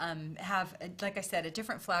will have, like I said, a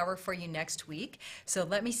different flower for you next week. So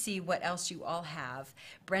let me see what else you all have.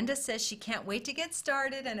 Brenda says she can't wait to get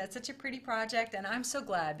started, and it's such a pretty project, and I'm so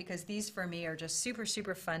glad because these for me are just super,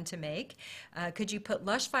 super fun to make. Could you put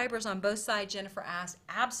lush fibers on both sides? Jennifer asked.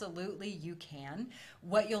 Absolutely, you can.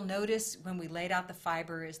 What you'll notice when we laid out the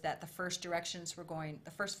fiber is that the first fibers were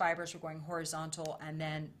going horizontal, and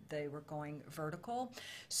then they were going vertical.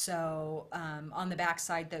 So on the back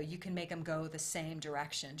side, though, you can make them go the same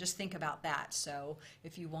direction. Just think about that. So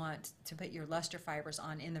if you want to put your luster fibers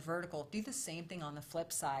on in the vertical, do the same thing on the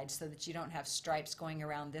flip side so that you don't have stripes going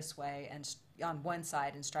around this way and on one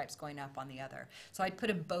side and stripes going up on the other. So I'd put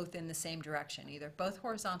them both in the same direction, either both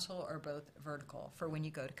horizontal or both vertical for when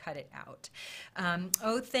you go to cut it out.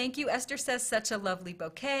 Oh, thank you. Esther says such a lovely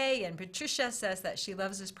bouquet, and Patricia says that she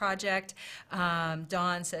loves this project.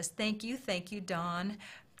 Dawn says thank you, Dawn.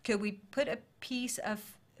 Could we put a piece of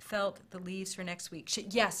felt the leaves for next week?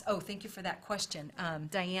 Yes. Oh, thank you for that question.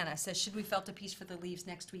 Diana says, should we felt a piece for the leaves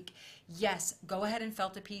next week? Yes, go ahead and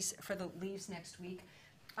felt a piece for the leaves next week.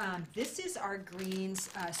 This is our greens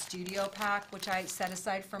studio pack, which I set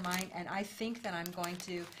aside for mine, and I think that I'm going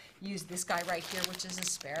to use this guy right here, which is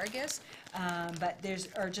asparagus. But there's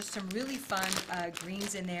are just some really fun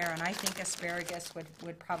greens in there, and I think asparagus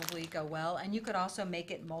would probably go well. And you could also make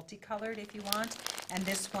it multicolored if you want. And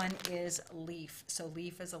this one is leaf. So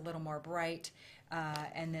leaf is a little more bright.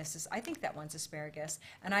 And this is, I think that one's asparagus.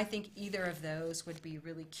 And I think either of those would be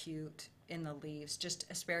really cute in the leaves. Just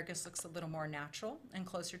asparagus looks a little more natural and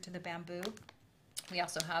closer to the bamboo. We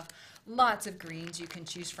also have lots of greens you can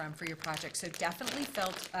choose from for your project. So definitely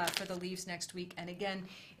felt for the leaves next week. And again,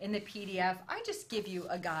 in the PDF, I just give you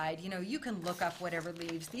a guide. You know, you can look up whatever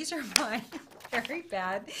leaves. These are my very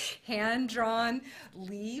bad hand-drawn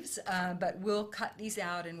leaves, but we'll cut these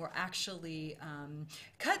out and we'll actually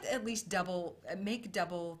cut at least double, make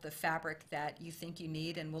double the fabric that you think you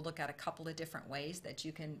need, and we'll look at a couple of different ways that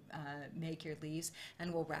you can make your leaves,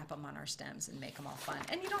 and we'll wrap them on our stems and make them all fun.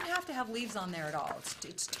 And you don't have to have leaves on there at all.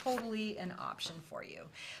 It's totally an option for you.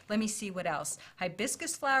 Let me see what else.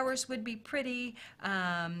 Hibiscus flowers would be pretty.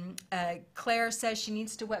 Claire says she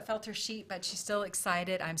needs to wet felt her sheet, but she's still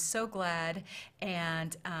excited. I'm so glad.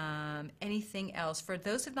 And anything else? For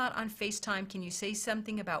those who are not on FaceTime, can you say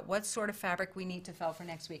something about what sort of fabric we need to felt for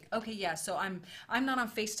next week? Okay, yeah, so I'm not on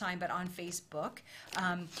FaceTime, but on Facebook.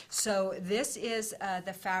 So this is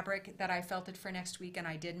the fabric that I felted for next week, and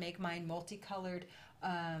I did make mine multicolored.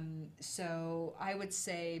 So I would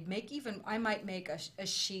say I might make a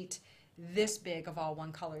sheet this big of all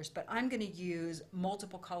one colors, but I'm going to use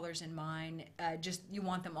multiple colors in mine. Just you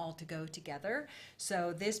want them all to go together.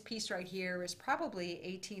 So this piece right here is probably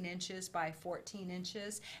 18 inches by 14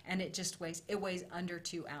 inches, and it weighs under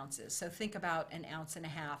 2 ounces. So think about 1.5 ounces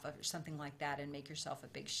or something like that, and make yourself a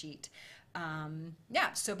big sheet.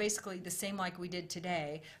 Yeah, so basically the same like we did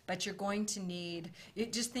today, but you're going to need,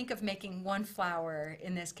 just think of making one flower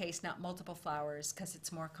in this case, not multiple flowers, because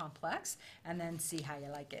it's more complex, and then see how you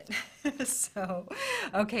like it. So,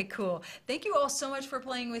 okay, cool. Thank you all so much for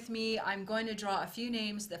playing with me. I'm going to draw a few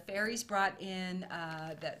names. The fairies brought in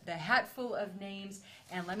the hat full of names,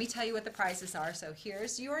 and let me tell you what the prizes are. So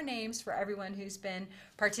here's your names for everyone who's been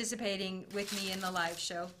participating with me in the live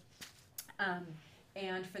show.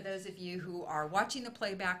 And for those of you who are watching the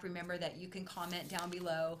playback, remember that you can comment down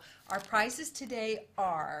below. Our prizes today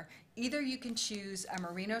are either you can choose a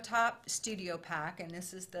Merino Top Studio Pack, and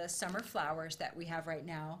this is the summer flowers that we have right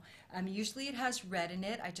now. Usually it has red in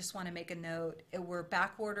it. I just want to make a note. We're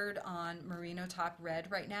back ordered on Merino Top Red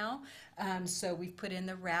right now. So we've put in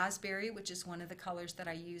the raspberry, which is one of the colors that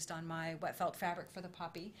I used on my wet felt fabric for the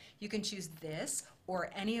poppy. You can choose this or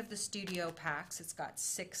any of the studio packs. It's got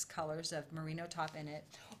 6 colors of Merino Top in it.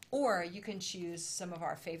 Or you can choose some of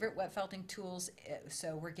our favorite wet felting tools.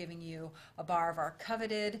 So we're giving you a bar of our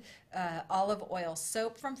coveted olive oil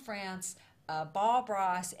soap from France, a ball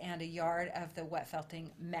brass, and a yard of the wet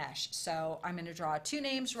felting mesh. So I'm going to draw 2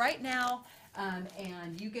 names right now,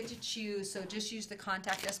 and you get to choose. So just use the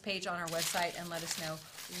contact us page on our website and let us know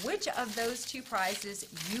which of those 2 prizes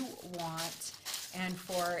you want. And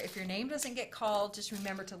if your name doesn't get called, just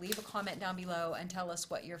remember to leave a comment down below and tell us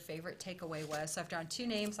what your favorite takeaway was. So I've drawn 2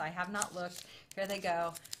 names. I have not looked. Here they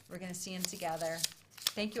go. We're going to see them together.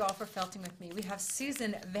 Thank you all for felting with me. We have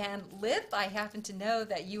Susan Van Lith. I happen to know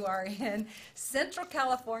that you are in Central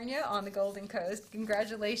California on the Golden Coast.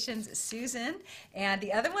 Congratulations, Susan. And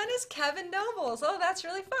the other one is Kevin Nobles. Oh, that's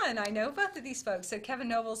really fun. I know both of these folks. So Kevin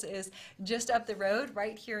Nobles is just up the road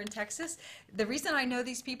right here in Texas. The reason I know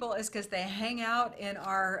these people is because they hang out in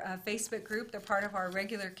our Facebook group. They're part of our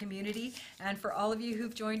regular community. And for all of you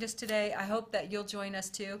who've joined us today, I hope that you'll join us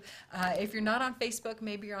too. If you're not on Facebook,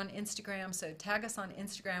 maybe you're on Instagram. So tag us on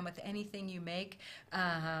Instagram with anything you make.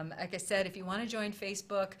 Like I said, if you want to join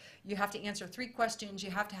Facebook, you have to answer 3 questions. You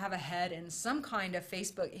have to have a head in some kind of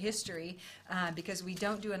Facebook history, because we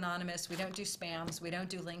don't do anonymous, we don't do spams, we don't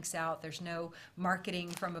do links out. There's no marketing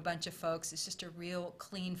from a bunch of folks. It's just a real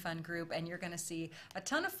clean, fun group, and you're going to see a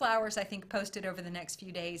ton of flowers, I think, posted over the next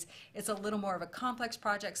few days. It's a little more of a complex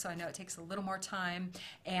project, so I know it takes a little more time,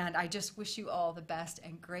 and I just wish you all the best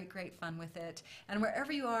and great, great fun with it. And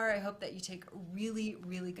wherever you are, I hope that you take really,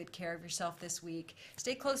 really good care of yourself this week.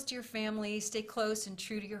 Stay close to your family, stay close and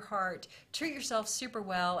true to your heart, treat yourself super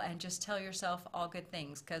well, and just tell yourself all good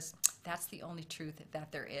things, because that's the only truth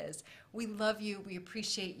that there is. We love you, we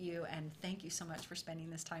appreciate you, and thank you so much for spending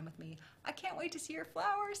this time with me. I can't wait to see your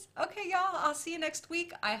flowers. Okay, y'all, I'll see you next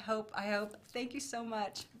week. I hope. Thank you so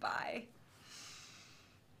much. Bye.